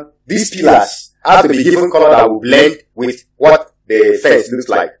 Now, these pillars have to be given color that will blend with what the fence looks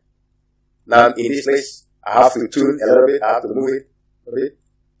like. Now, in this place, I have to tune a little bit. I have to move it a bit.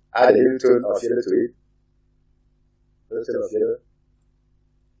 Add a little tone of yellow to it. A little tone of yellow.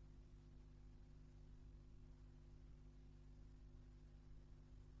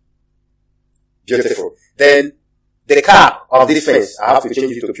 Beautiful. Then, the cap of this fence, I have to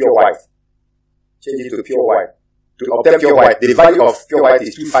change it to pure white. Change it to pure white. To obtain pure white, the value of pure white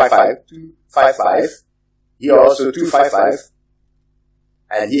is 255. Here also 255.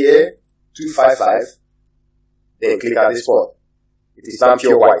 And here, 255. Then click on this spot. It is now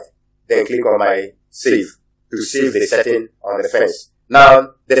pure white. Then click on my save to save the setting on the fence.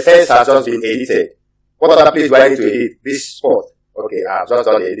 Now, the fence has just been edited. What other place do I need to edit? This spot. Okay, I've just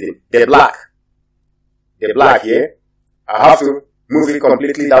done the editing. The black here, I have to move it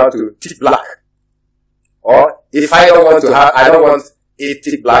completely down to thick black. Or if I don't want it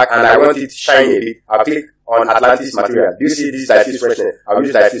thick black and I want it shiny a bit, I'll click on Artlantis material. Do you see this diffuse freshener? I'll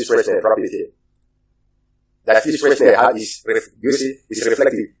use diffuse freshener, drop it here. Diffuse freshener is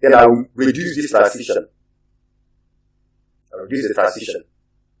reflective. Then I'll reduce this transition. I'll reduce the transition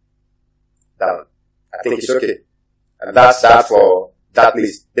down. I think it's okay. And that's that for that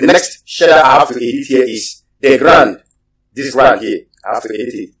place. The next shader I have to edit here is the ground. This ground here. I have to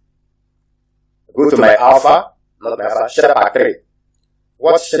edit it. Go to my shader pack 3.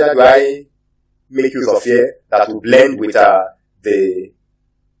 What shader do I make use of here that will blend with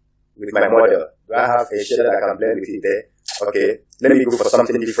with my model? Do I have a shader that can blend with it there? Okay, let me go for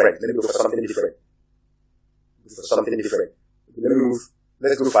something different. Let me start with a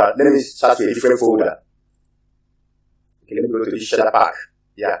different folder. Okay, let me go to this shader pack.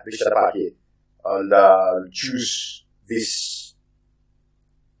 Yeah, this shader pack here. And choose this.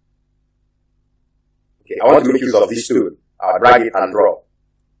 Okay, I want to make use of this tool. I'll drag it and drop.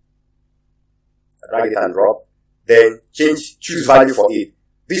 Drag it and drop. Then choose value for it.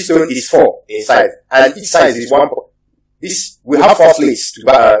 This stone is 4 in size, and each size is 1. This we have 4 slates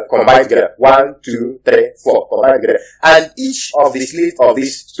to combine together. 1, 2, 3, 4 combine together, and each of the slates of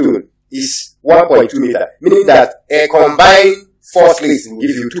this stone is 1.2 meter, meaning that a combined 4 slates will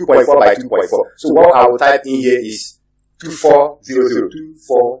give you 2.4 by 2.4. So what I will type in here is 2400,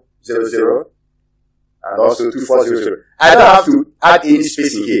 2400, and also 2400. I don't have to add any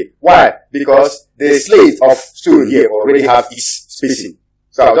spacing here. Why? Because the slate of stone here already have its spacing.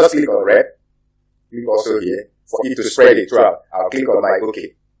 So I'll just click on red, click also here, for it to spread it throughout. I'll click on my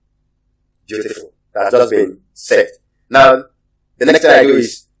OK. Beautiful. That's just been set. Now, the next thing I do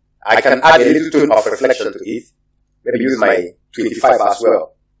is, I can add a little tone of reflection to it. Maybe use my 25 as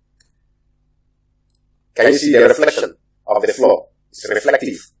well. Can you see the reflection of the floor? It's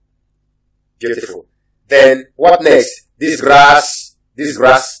reflective. Beautiful. Then, what next? This grass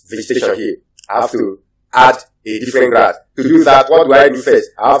vegetation here. I have to add a different grass. To do that, what do I do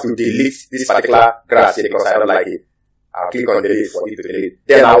first? I have to delete this particular grass here because I don't like it. I'll click on delete for it to delete.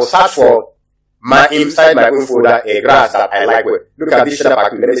 Then I will search for inside my own folder a grass that I like. Look at this shadow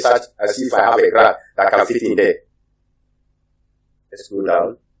pack. Let me search and see if I have a grass that can fit in there. Let's scroll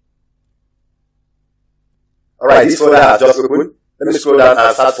down. Alright, this folder has just opened. Let me scroll down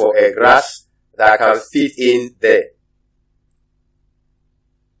and search for a grass that can fit in there.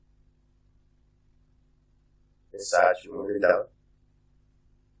 Let's search, moving down.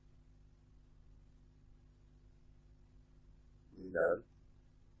 Moving down.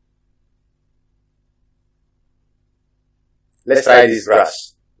 Let's try this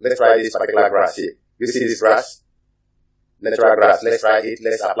grass. Let's try this particular grass here. You see this grass? Natural grass. Let's try it.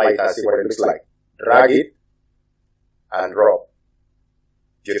 Let's apply it and see what it looks like. Drag it and drop.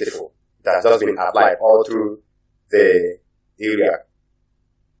 Beautiful. It has just been applied all through the area.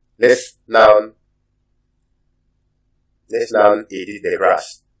 Let's now edit the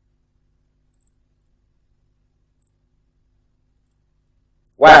grass.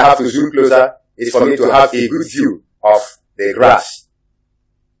 Why I have to zoom closer is for me to have a good view of the grass.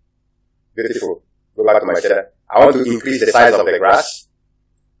 Beautiful. Go back to my shader. I want to increase the size of the grass,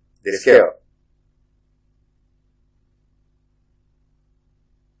 the scale.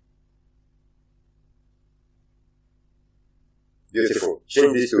 Beautiful.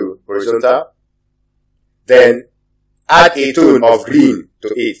 Change this to horizontal. Then add a tone of green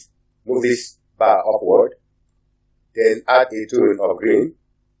to it. Move this bar upward. Then add a tone of green.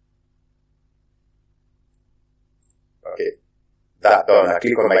 Okay. That done. I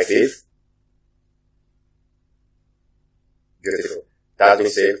click on my save. Beautiful. That's been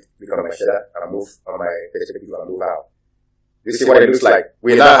saved. Click on my shader and move on my perspective and move out. You see what it looks like?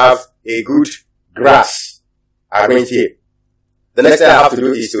 We now have a good grass arranged here. The next thing I have to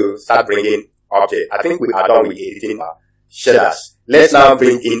do is to start bringing objects. I think we are done with editing our shaders. Let's now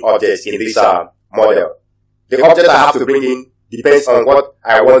bring in objects in this model. The object I have to bring in depends on what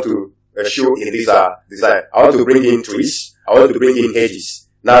I want to show in this design. I want to bring in trees. I want to bring in hedges.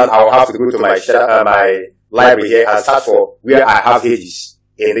 Now I will have to go to my shader, my library here and search for where I have hedges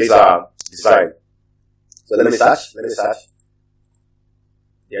in this design. So let me search.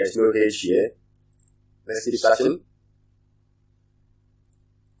 There is no hedge here. Let's keep searching.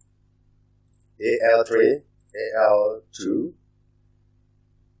 AL3, AL2.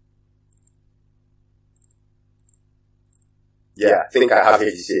 Yeah, I think I have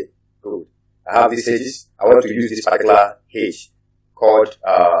hedges here. Good. I have these hedges. I want to use this particular hedge called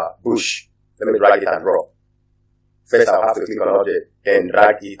bush. Let me drag it and drop. First, I'll have to click on object, then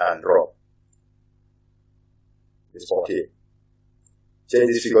drag it and drop. This spot here.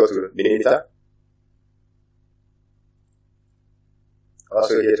 Change this figure to millimeter.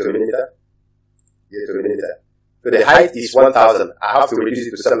 Also here to millimeter. Here to millimeter. So the height is 1000. I have to reduce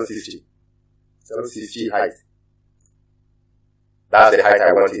it to 750. 750 height. That's the height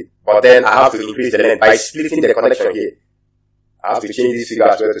I wanted. But then I have to increase the length by splitting the connection here. I have to change this figure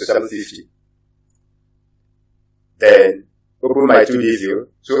as well to 750. Then open my 2D view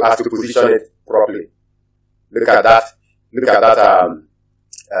so as to position it properly. Look at that. Look at that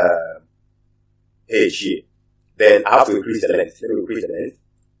edge here. Then I have to increase the length. Let me increase the length.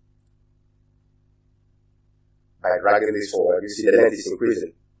 By dragging this forward, you see the length is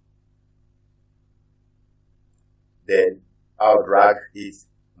increasing. Then I'll drag it,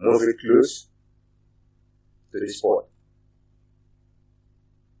 move it close to this spot.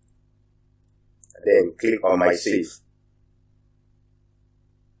 And then click on my save.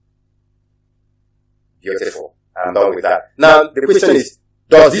 Beautiful. I'm done with that. Now, the question is,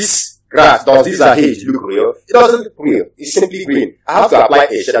 does this grass, does this hedge look real? It doesn't look real. It's simply green. I have to apply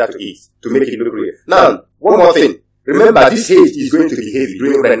a shader to it to make it look real. Now, one more thing. Remember, this hedge is going to be heavy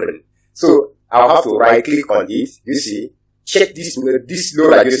during rendering. So, I'll have to right click on it. You see, check this low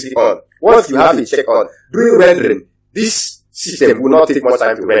radiosity on. Once you have it checked on, during rendering, this system will not take much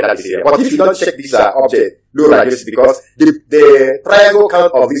time to render this area. But if you don't check this object low radiosity, because the triangle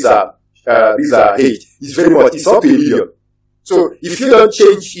count of this hedge is very much, it's up to a million. So if you don't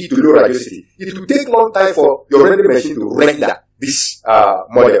change it to low radiosity, it will take long time for your rendering machine to render this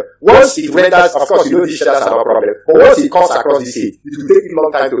model. Once it renders, of course, you know these shaders are no problem. But once it comes across this hedge, it will take a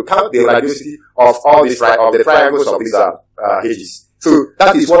long time to count the radiosity of all these of the triangles of these hedges. So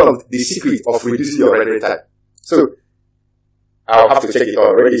that is one of the secrets of reducing your rendering time. So I'll have to check it on.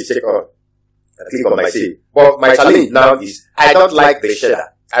 Already check on. I click on my save. But my challenge now is I don't like the shader.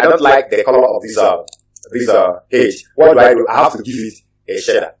 I don't like the color of this hedge. What do? I have to give it a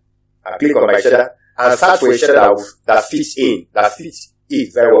shader. I click on my shader and search for a shader that fits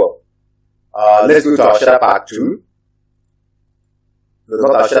it very well. Let's go to our shader pack 2. No,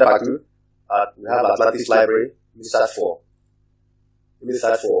 not our shader pack 2. We have Artlantis library. Let me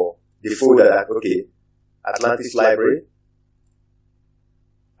search for the folder that, okay, Artlantis library,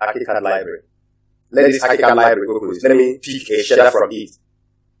 ArchiCAD library. Let this ArchiCAD library go close. Let me pick a shader from it.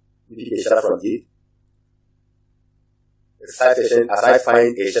 The citation as I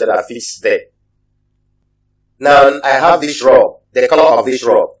find a shader that fits there. Now I have this shrub, the color of this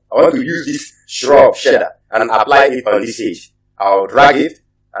shrub. I want to use this shrub shader and apply it on this edge. I'll drag it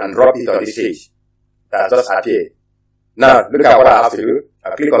and drop it on this edge. That just appeared. Now look at what I have to do.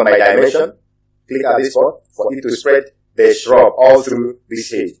 I click on my dimension, click at this spot for it to spread the shrub all through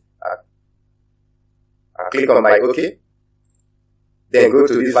this edge. I click on my OK. Then go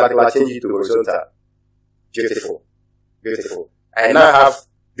to this vertical, change it to horizontal. Beautiful. I now have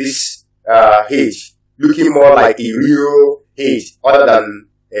this hedge looking more like a real hedge other than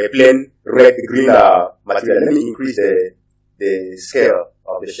a plain red-green material. Let me increase the scale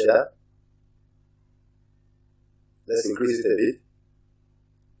of the shader. Let's increase it a bit.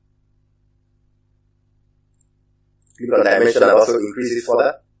 Click on dimension and also increase it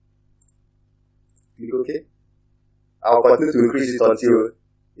further. Click OK. I'll continue to increase it until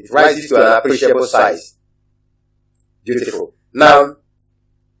it rises to an appreciable size. Beautiful. Now,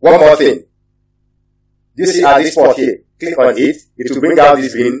 one more thing. You see at this spot here, click on it. It will bring out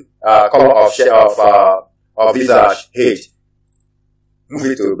this green color of this hedge. Move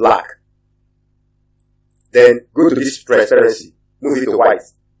it to black. Then go to this transparency. Move it to white.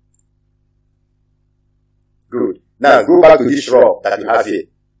 Good. Now go back to this shrub that you have here.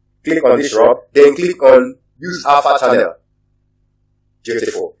 Click on this shrub. Then click on use alpha channel.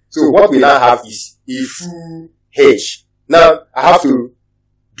 Beautiful. So what we now have is a full hedge. Now I have to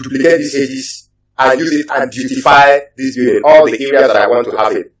duplicate these hedges and use it and beautify this building. All the areas that I want to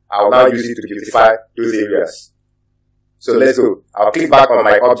have it, I will now use it to beautify those areas. So let's go. I'll click back on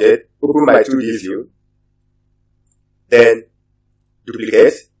my object, open my 2D view, then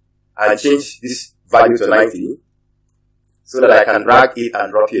duplicate and change this value to 90 so that I can drag it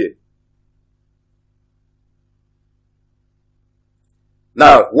and drop here.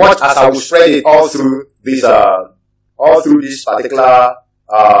 Now, watch as I will spread it all through this particular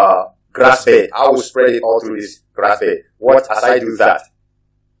grass bed. I will spread it all through this grass bed. Watch as I do that.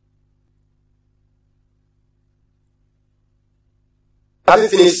 Having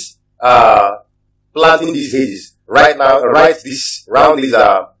finished planting these hedges, right now, round this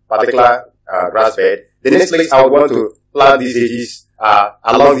particular grass bed. The next place I would want to plant these hedges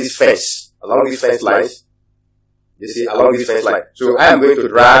along this fence lines. You see, along this fence line. So I am going to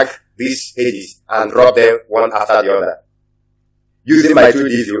drag these hedges and drop them one after the other. Using my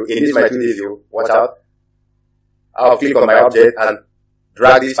 2D view, in this my 2D view, watch out. I'll click on my object and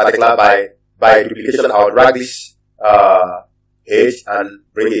drag this particular by duplication. I'll drag this hedge and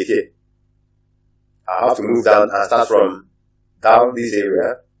bring it here. I have to move down and start from down this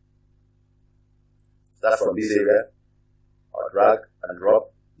area. Start from this area. I'll drag and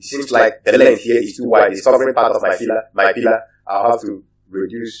drop. It seems like the length here is too wide. It's covering part of my pillar. I'll have to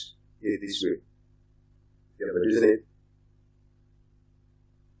reduce it this way. Okay, reducing it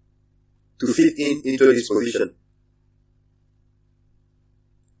to fit into this position.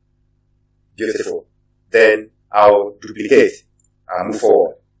 Beautiful. Then I'll duplicate and move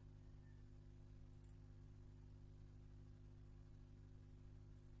forward.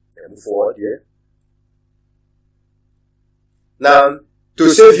 Move forward here. Now, to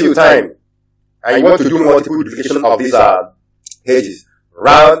save you time, and you want to do multiple duplication of these hedges,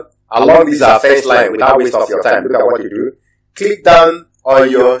 round along this fence line without waste of your time. Look at what you do. Click down on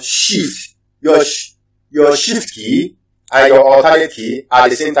your shift, your shift key and your alternate key at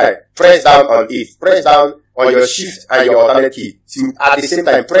the same time. Press down on it. Press down on your shift and your alternate key. So at the same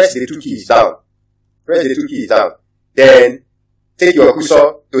time, press the two keys down. Press the two keys down. Then take your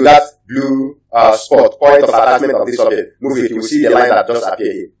cursor to that blue spot, point of attachment of this object. Move it. You will see the line that just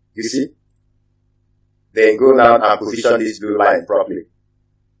appeared here. You see? Then go down and position this blue line properly.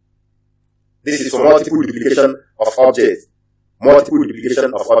 This is for multiple duplication of objects. Multiple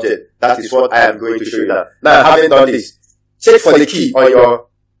duplication of objects. That is what I am going to show you now. Now, having done this, check for the key on your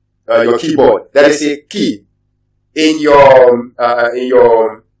keyboard. There is a key in your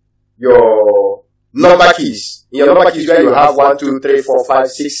number keys. In your number keys where you have 1, 2, 3, 4, 5,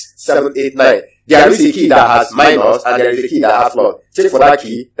 6, 7, 8, 9. There is a key that has minus and there is a key that has plus. Check for that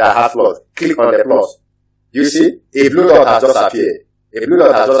key that has plus. Click on the plus. You see, a blue dot has just appeared. A blue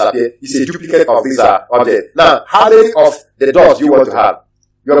dot has just appeared. It's a duplicate of this object. Now, how many of the dots you want to have?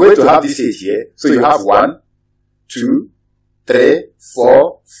 You are going to have this edge here. So you have 1, 2, 3,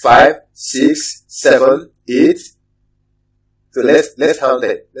 4, 5, 6, 7, 8. So let's count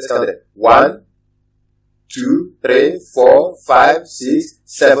it. Let's count it. 1, 2, 3, 4, 5, 6,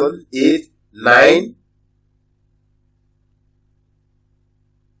 7, 8, 9,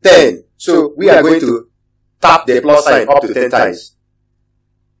 10. So we are going to tap the plus sign up to 10 times.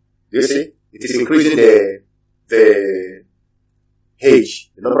 Do you see? It is increasing the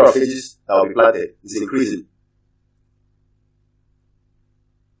hedge. The number of hedges that will be planted is increasing.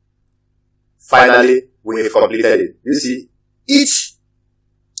 Finally, we have completed it. You see,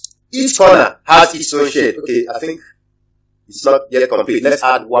 each corner has its own shade. Okay, I think it's not yet complete. Let's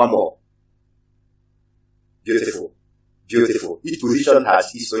add one more. Beautiful. Beautiful. Each position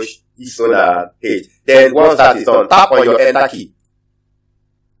has its own edge. Then once that is done, tap on your enter key.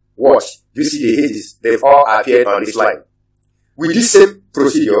 Watch. You see the edges. They've all appeared on this line. With this same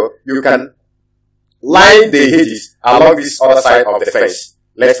procedure, you can line the edges along this other side of the fence.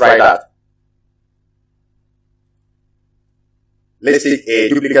 Let's try that. Let's take a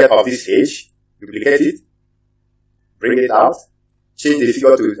duplicate of this edge. Duplicate it. Bring it out. Change the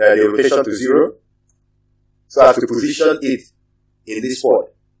figure to the rotation to 0. So as to position it in this spot.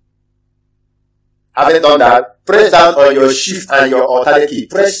 Having done that, press down on your shift and your alternate key.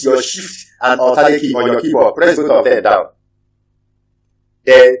 Press your shift and alternate key on your keyboard. Press both of them down.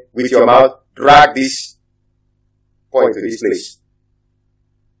 Then, with your mouse, drag this point to this place.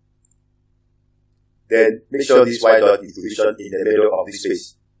 Then, make sure this white dot is positioned in the middle of this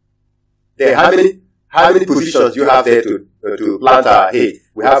space. Then, how many positions you have there to plant our head?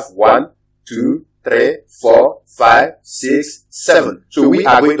 We have 1, 2, 3, 4, 5, 6, 7. So we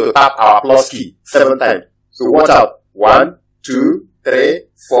are going to tap our plus key 7 times. So watch out. 1, 2, 3,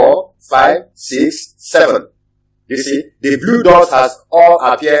 4, 5, 6, 7. You see, the blue dots has all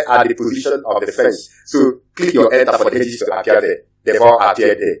appeared at the position of the fence. So click your enter for the edges to appear there. They've all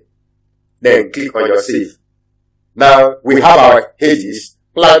appeared there. Then click on your save. Now we have our hedges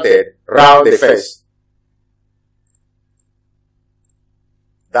planted round the fence.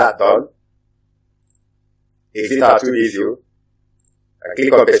 That done. Exit our 2D view and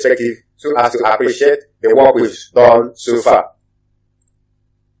click on perspective so as to appreciate the work we've done so far.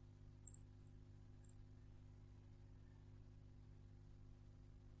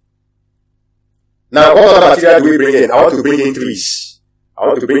 Now, what other material do we bring in? I want to bring in trees.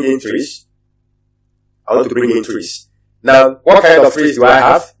 Now, what kind of trees do I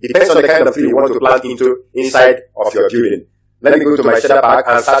have? Depends on the kind of tree you want to plant inside of your building. Let me go to my shader pack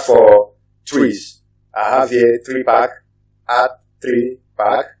and search for trees. I have here 3 pack, add 3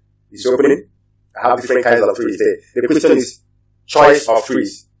 pack, it's opening. I have different kinds of trees there. The question is choice of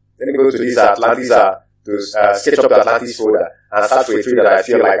trees. Let me go to this Artlantis, to sketch up the Artlantis folder and search for a tree that I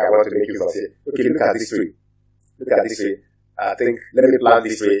feel like I want to make use of here. Okay, look at this tree. Look at this tree. I think, let me plant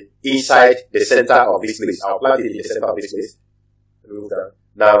this tree inside the center of this place. I'll plant it in the center of this place. Move down.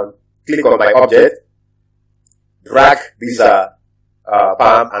 Now, click on my object, drag this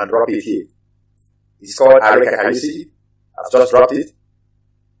palm and drop it here. It's called Areca. Can you see it? I've just dropped it.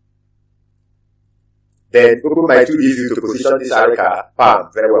 Then open my 2D view to position this Areca palm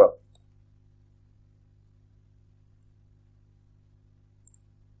very well.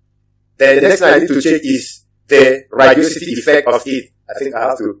 Then the next thing I need to check is the radiosity effect of it. I think I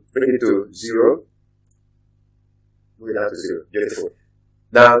have to bring it to 0. Move it down to 0. Beautiful.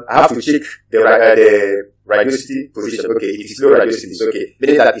 Now I have to check the radiosity position. Okay, it is low radiosity. It's okay.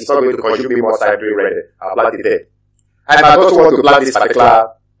 Meaning that it's not going to consume me more time during rendering. I'll plant it there. I might also want to plant this particular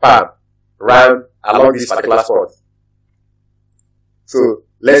palm along this particular spot. So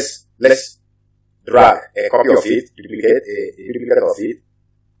let's drag a copy of it, duplicate a duplicate of it.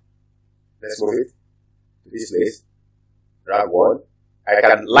 Let's move it to this place. Drag one. I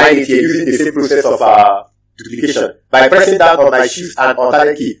can line it here using the same process of duplication. By pressing down on my shift and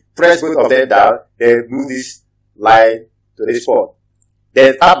alternate key, press both of them down, then move this line to this spot.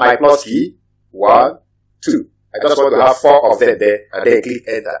 Then tap my plus key. 1, 2. I just want to have 4 of them there, and then click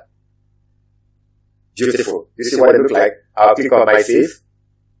enter. Beautiful. You see what it looks like? I'll click on my save.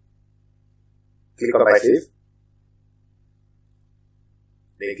 Click on my save.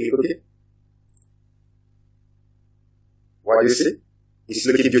 Then click OK. What do you see? It's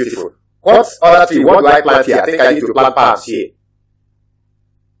looking beautiful. What other tree? What do I plant here? I think I need to plant palms here.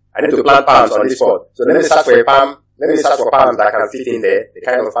 I need to plant palms on this spot. So let me search for a palm. Let me search for palms that can fit in there. The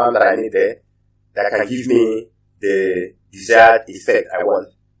kind of palm that I need there. That can give me the desired effect I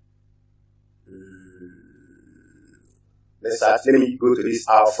want. Let's search. Let me go to this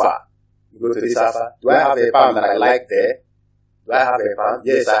alpha. Go to this alpha. Do I have a palm that I like there? Do I have a palm?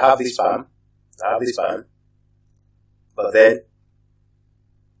 Yes, I have this palm. I have this palm. But then,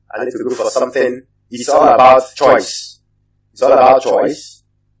 I need to go for something. It's all about choice. It's all about choice.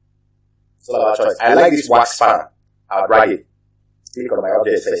 It's all about choice. I like this wax palm. I'll drag it. Click on my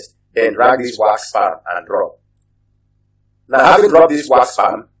object first. Then drag this wax palm and drop. Now, having dropped this wax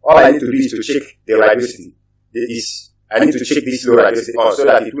palm, all I need to do is to check the radiosity. I need to check this low radiosity on so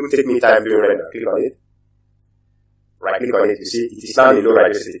that it won't take me time doing render. Click on it. Right click on it. You see, it is now in low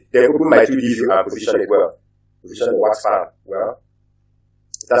radiosity. Then open my 2D view and position it well. Position the wax palm well.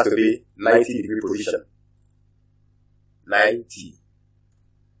 It has to be 90-degree position. 90.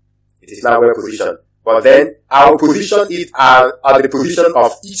 It is now well positioned. But then, I'll position it at the position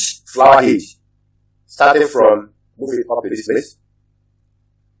of each flower head. Starting from, move it up to this place.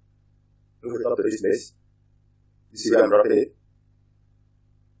 Move it up to this place. You see where I'm dropping it?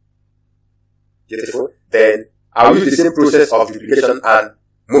 Beautiful. Then, I'll use the same process of duplication and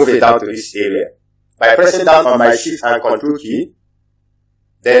move it down to this area. By pressing down on my shift and control key,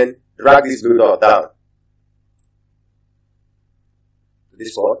 then drag this blue dot down to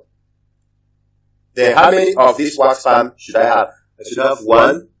this spot. Then how many of this wax palm should I have? I should have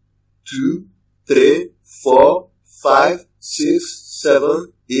 1, 2, 3, 4, 5, 6,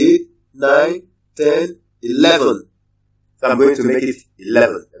 7, 8, 9, 10, 11. So I'm going to make it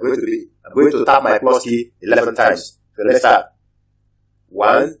 11. I'm going to tap my plus key 11 times. So let's start.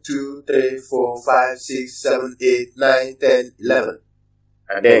 1, 2, 3, 4, 5, 6, 7, 8, 9, 10, 11.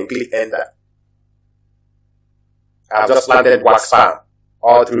 And then click enter. I've just planted wax palm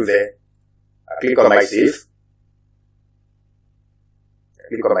all through there. I click on my save.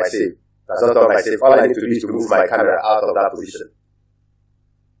 Click on my save. That's not on my save. All I need to do is to move my camera out of that position.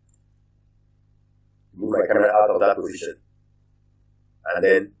 Move my camera out of that position. And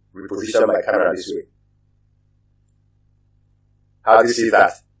then reposition my camera this way. How do you see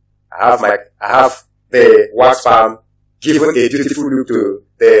that? I have the wax palm given a beautiful look to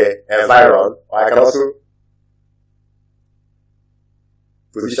the environment, or I can also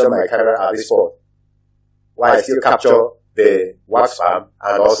position my camera at this spot, while I still capture the wax palm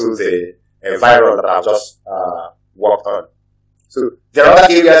and also the environment that I've just worked on. So there are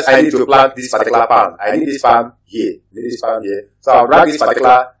other areas I need to plant this particular palm. I need this palm here. So I'll drag this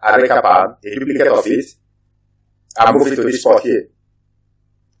particular areca palm, a duplicate of it, and move it to this spot here.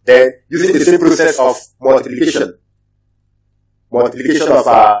 Then, using the same process of multiplication of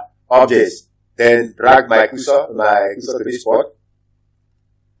objects, then drag my cursor to this spot.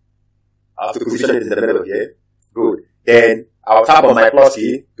 I have to position it in the middle here. Good. Then, I'll tap on my plus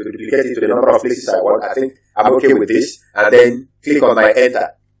key to duplicate it to the number of places I want. I think I'm okay with this. And then, click on my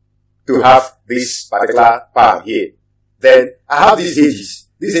enter to have this particular palm here. Then, I have these edges.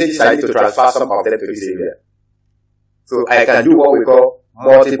 These edges, I need to transfer some of them to this area. So, I can do what we call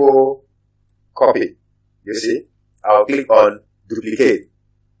multiple copy. You see? I'll click on duplicate.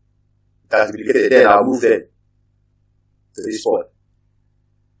 That's duplicated. Then I'll move them to this spot.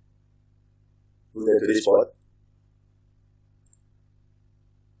 Move them to this spot.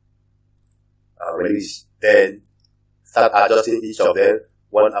 I'll release. Then start adjusting each of them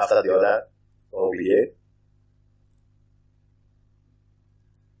one after the other over here.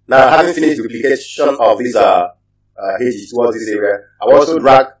 Now, having finished duplication of these edges towards this area, I will also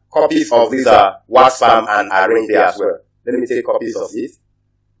drag copies of this wax palm and arrange there as well. Let me take copies of it.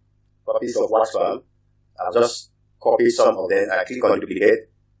 Copies of wax palm. I'll just copy some of them. I click on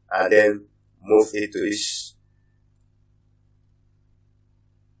duplicate and then move it to this.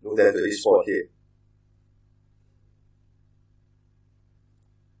 Move them to this spot here.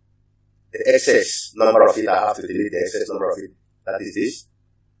 The excess number of it, I have to delete the excess number of it. That is this.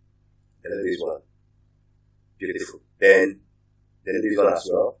 Then this one. Beautiful. Then delete this one as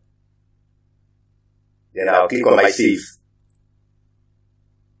well. Then I'll click on my save.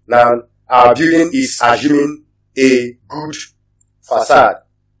 Now, our building is assuming a good facade.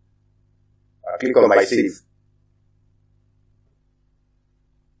 I'll click on my save.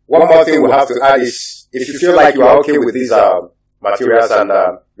 One more thing we have to add is, if you feel like you are okay with these materials and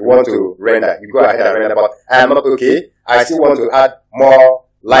you want to render, you go ahead and render, but I am not okay. I still want to add more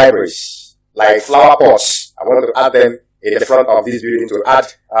libraries, like flower pots. I want to add them in the front of this building to add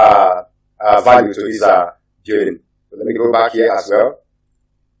value to this building. So let me go back here as well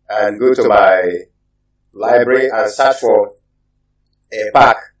and go to my library and search for a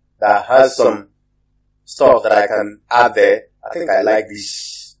pack that has some stuff that I can add there. I think I like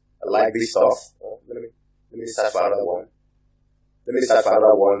this. I like this stuff. Let me search for another one. Let me search for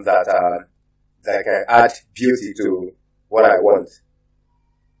another one that can add beauty to what I want.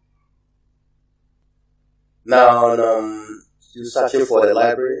 Now, you're searching for the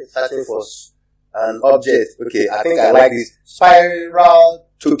library, searching for an object. Okay, I think I like this spiral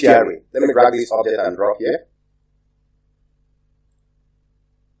topiary. Let me drag this object and drop here.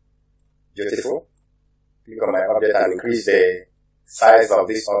 Beautiful. Click on my object and increase the size of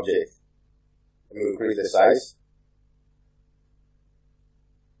this object. Let me increase the size.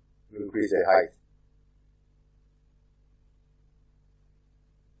 Let me increase the height.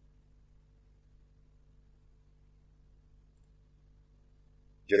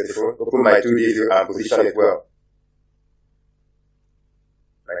 Beautiful. Open my 2D view and position it well.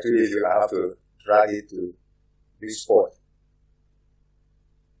 My 2D view, I have to drag it to this spot.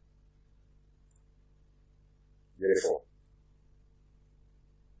 Beautiful.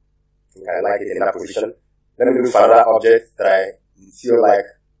 I like it in that position. Let me look for another object that I feel like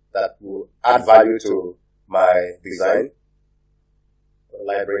that will add value to my design.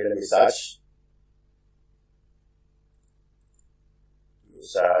 Library, let me search.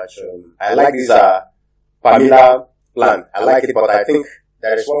 I like this Pamela plant. I like it, but I think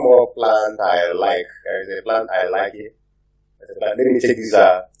there is one more plant I like. There is a plant I like it. Let me take this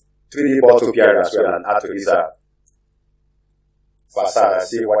 3D bottle here as well and add to this facade and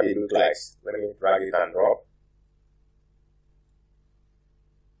see what it looks like. Let me drag it and drop.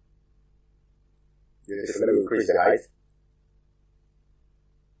 Beautiful. Let me increase the height.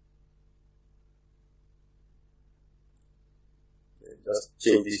 Just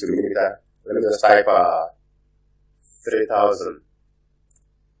change this to millimeter. Let me just type 3000.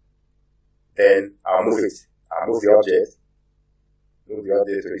 Then I'll move it. I'll move the object. Move the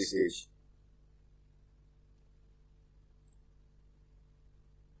object to this stage.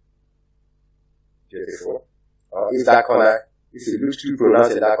 Beautiful. If that corner, if it looks too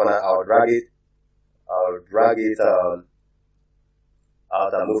pronounced in that corner, I'll drag it out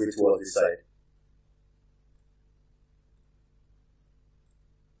and move it towards this side.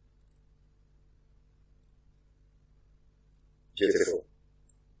 Beautiful.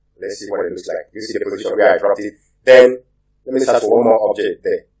 Let's see what it looks like. You see the position where I dropped it. Then let me search for one more object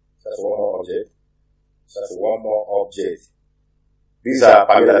there. Search for one more object. Search for one more object. These are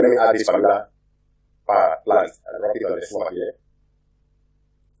Pamela. Let me add this Pamela plant and drop it on the floor here.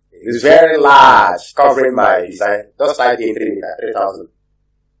 It is very large, covering my design. Just type in 3 meters, 3000.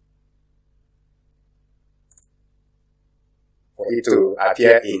 For it to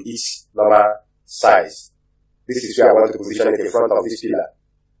appear in its normal size. This is where I want to position it in front of this pillar.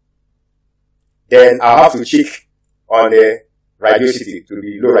 Then I'll have to check on the radiosity to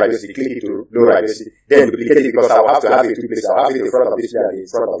be low radiosity, click it to low radiosity, then duplicate it because I'll have to have it two places. I'll have it in front of this pillar and in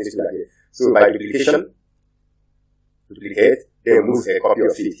front of this pillar here. So by duplication, duplicate, then move a copy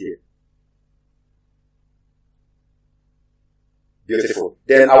of it here. Beautiful.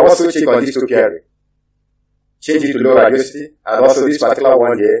 Then I'll also check on this topiary. Change it to low radiosity, and also this particular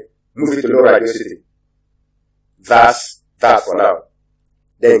one here, move it to low radiosity. That's that for now.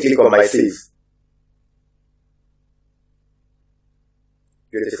 Then click on my save.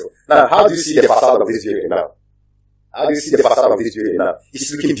 Beautiful. Now, how do you see the facade of this building now? How do you see the facade of this building now?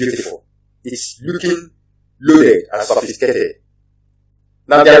 It's looking beautiful. It's looking loaded and sophisticated.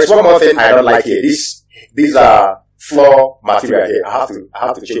 Now, there is one more thing I don't like here. These are floor material here. I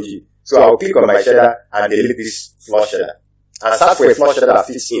have to change it. So I'll click on my shader and delete this floor shader. And search for a floor shader that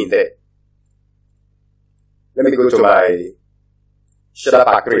fits in there. Let me go to my shader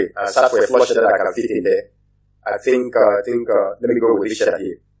pack tray and search for a floor shader that can fit in there. I think, let me go with this shader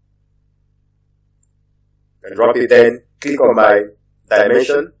here. And drop it, then click on my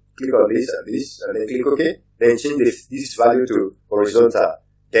dimension, click on this and this, and then click OK. Then change this value to horizontal.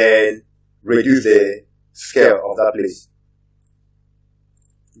 Then reduce the scale of that place.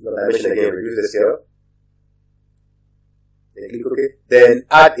 Click on dimension again, reduce the scale. Okay, then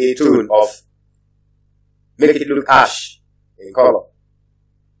add a tone of, make it look ash in color.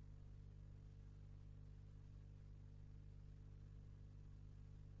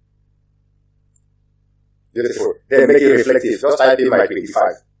 Beautiful. Then make it reflective. Just type in my 25.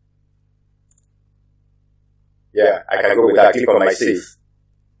 Yeah, I can go with that. Click on my save.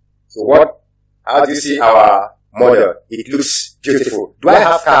 So how do you see our model? It looks beautiful. Do I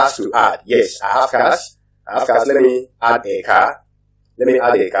have cars to add? Yes, I have cars. Let me add a car. Let me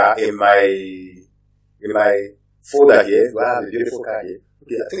add a car in my folder here. Do I have a beautiful car here?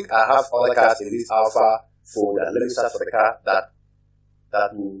 Okay, I think I have other cars in this alpha folder. Let me search for the car that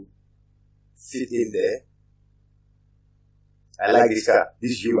will fit in there. I like this car,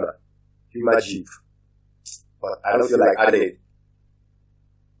 this Hummer Jeep, but I don't feel like adding it.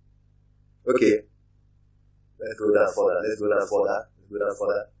 Okay, let's go down further.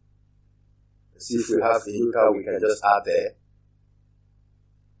 Let's see if we have a new car we can just add there.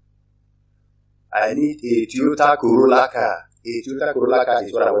 I need a Toyota Corolla car. A Toyota Corolla car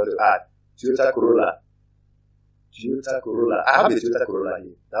is what I want to add. Toyota Corolla. I have a Toyota Corolla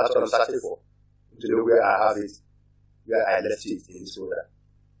here. That's what I'm searching for. To know where I have it, where I left it in this folder.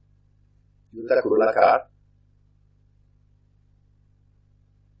 Toyota Corolla car.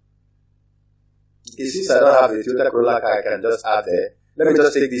 Okay, since I don't have a Toyota Corolla car, I can just add there. Let me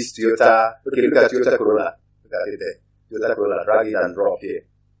just take this Toyota. Okay, look at Toyota Corolla. Look at it there. Toyota Corolla. Drag it and drop here.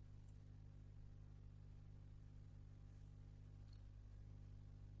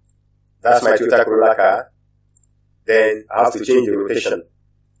 That's my Toyota Corolla car. Then I have to change the rotation.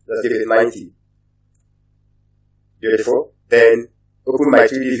 Just give it 90. Beautiful. Then open my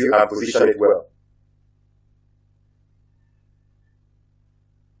 3D view and position it well.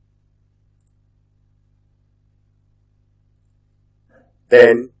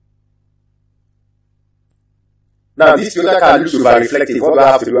 Then, now this Toyota car looks super reflective. What do I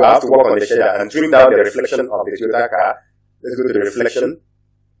have to do? I have to work on the shader and trim down the reflection of the Toyota car. Let's go to the reflection.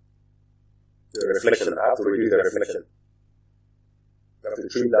 I have to reduce the reflection. I have to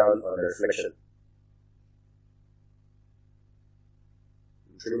trim down on the reflection.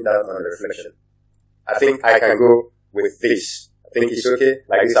 I think I can go with this. I think it's okay.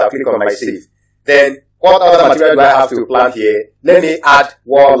 Like this, I'll click on my save. Then, what other material do I have to plant here? Let me add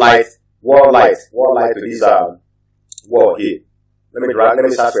wall light to this wall here. Let me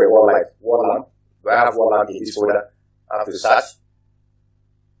search for a wall lamp. Do I have wall lamp in this folder? I have to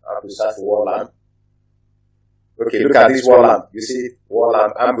search for wall lamp. Okay, look at this wall lamp. You see wall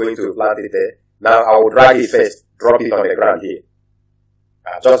lamp, I'm going to plant it there. Now I will drag it first, drop it on the ground here.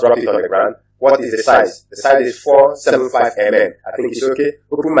 Just drop it on the ground. What is the size? The size is 475 mm. I think it's okay.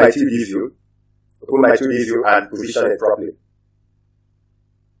 Open my 2D view and position it properly.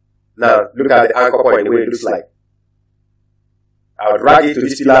 Now, look at the anchor point, the way it looks like. I'll drag it to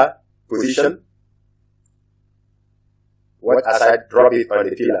this pillar position. As I drop it on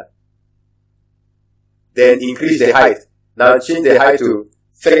the pillar. Then increase the height. Now change the height to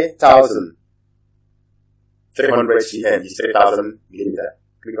 3,300 cm is 3,000 millimeter.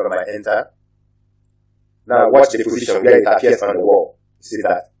 Click on my enter. Now watch the position where it appears on the wall. See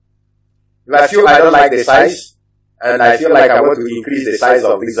that? If I feel I don't like the size, and I feel like I want to increase the size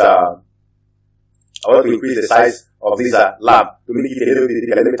of this, lamp to make it a little bit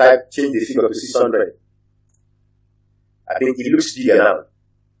bigger. Let me change the figure to 600. I think it looks bigger now.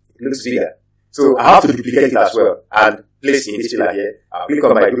 It looks bigger. So I have to duplicate it as well and place in this pillar here. I'll click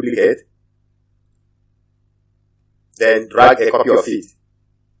on my duplicate. Then drag a copy of it.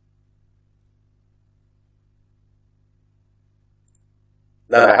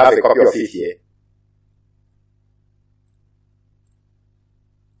 Now I have a copy of it here.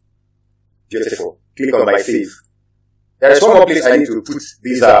 Beautiful. Click on my save. There is one more place I need to put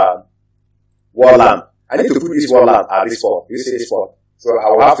this wall lamp. I need to put this wall lamp at this spot. You see this spot? So I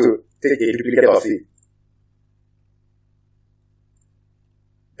will have to take a duplicate of it.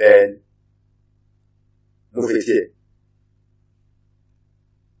 Then move it here.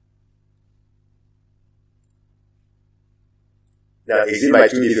 Now exit my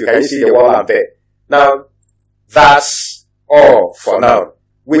 2D view. Can you see the wall lamp there? Now that's all for now.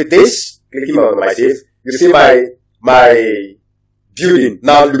 With this, clicking on my save, you see my building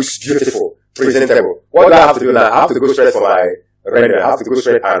now looks beautiful, presentable. What do I have to do now? I have to go straight for my render. I have to go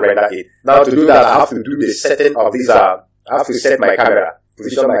straight and render it. Now to do that, I have to do the setting of these. I have to set my camera,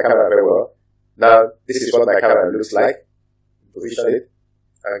 position my camera very well. Now this is what my camera looks like. Position it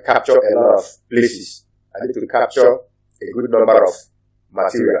and capture a lot of places. I need to capture a good number of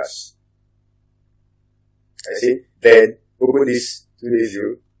materials. I see. Then open this 2D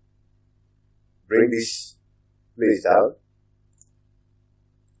view. Bring this place down.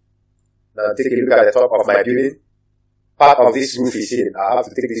 Now take a look at the top of my building. Part of this roof is hidden. I have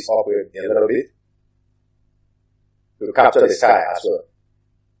to take this up a little bit to capture the sky as well.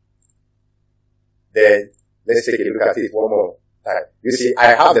 Then let's take a look at it one more time. You see,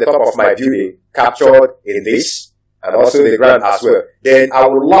 I have the top of my building captured in this, and also the ground as well. Then I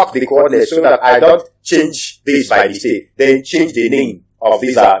will lock the coordinates so that I don't change this by mistake. Then change the name of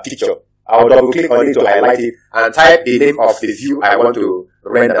this picture. I will double click on it to highlight it and type the name of the view I want to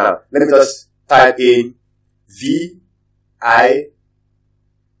render now. Let me just type in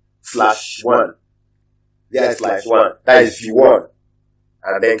VI/1. VI/1. That is view 1.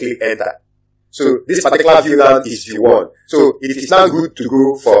 And then click enter. So this particular view now is view 1. So it is now good to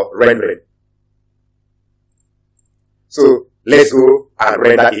go for rendering. So let's go and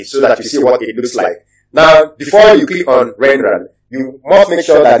render it so that you see what it looks like. Now, before you click on render, you must make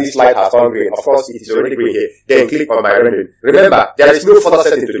sure that this light has turned green. Of course, it is already green here. Then click on my rendering. Remember, there is no further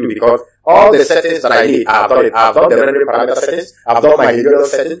setting to do because all the settings that I need, I have done it. I have done the rendering parameter settings. I have done my behavioral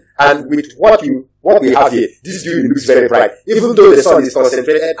setting. And with what we have here, this building looks very bright. Even though the sun is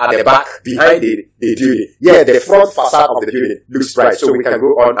concentrated at the back, behind the building, yeah, the front facade of the building looks bright. So we can go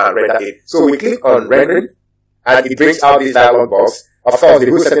on and render it. So we click on rendering, and it brings out this dialog box. Of course, the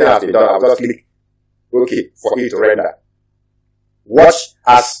good setting has been done. I'll just click OK for it to render. Watch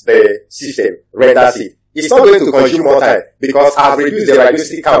as the system renders it. It's not going to consume more time because I've reduced the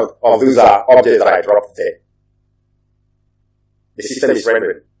radiosity count of those objects that I dropped there. The system is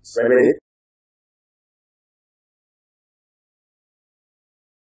rendering. It's rendering it.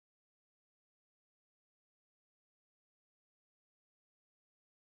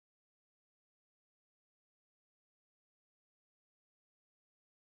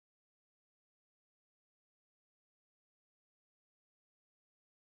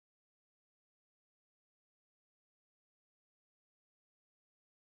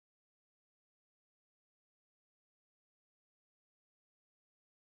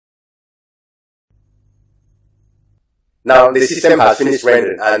 Now the system has finished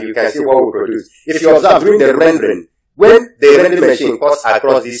rendering and you can see what we produce. If you observe during the rendering, when the rendering machine passed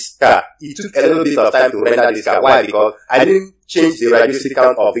across this car, it took a little bit of time to render this car. Why? Because I didn't change the radiosity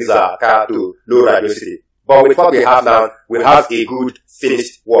count of this car to low radiosity. But with what we have now, we have a good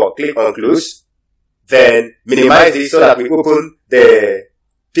finished work. Click on close, then minimize it so that we open the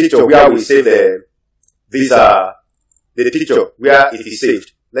picture where we save the picture where it is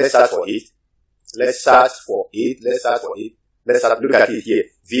saved. Let's search for it. Let's look at it here.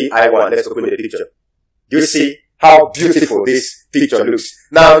 VI1. Let's open the picture. You see how beautiful this picture looks.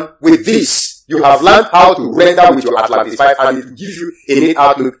 Now, with this, you have learned how to render with your Artlantis 5 and it will give you a neat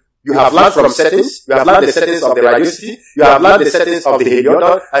outlook. You have learned from settings. You have learned the settings of the radiosity. You have learned the settings of the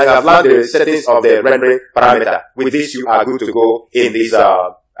heliodon. And you have learned the settings of the rendering parameter. With this, you are good to go in this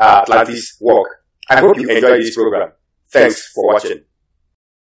Artlantis work. I hope you enjoyed this program. Thanks for watching.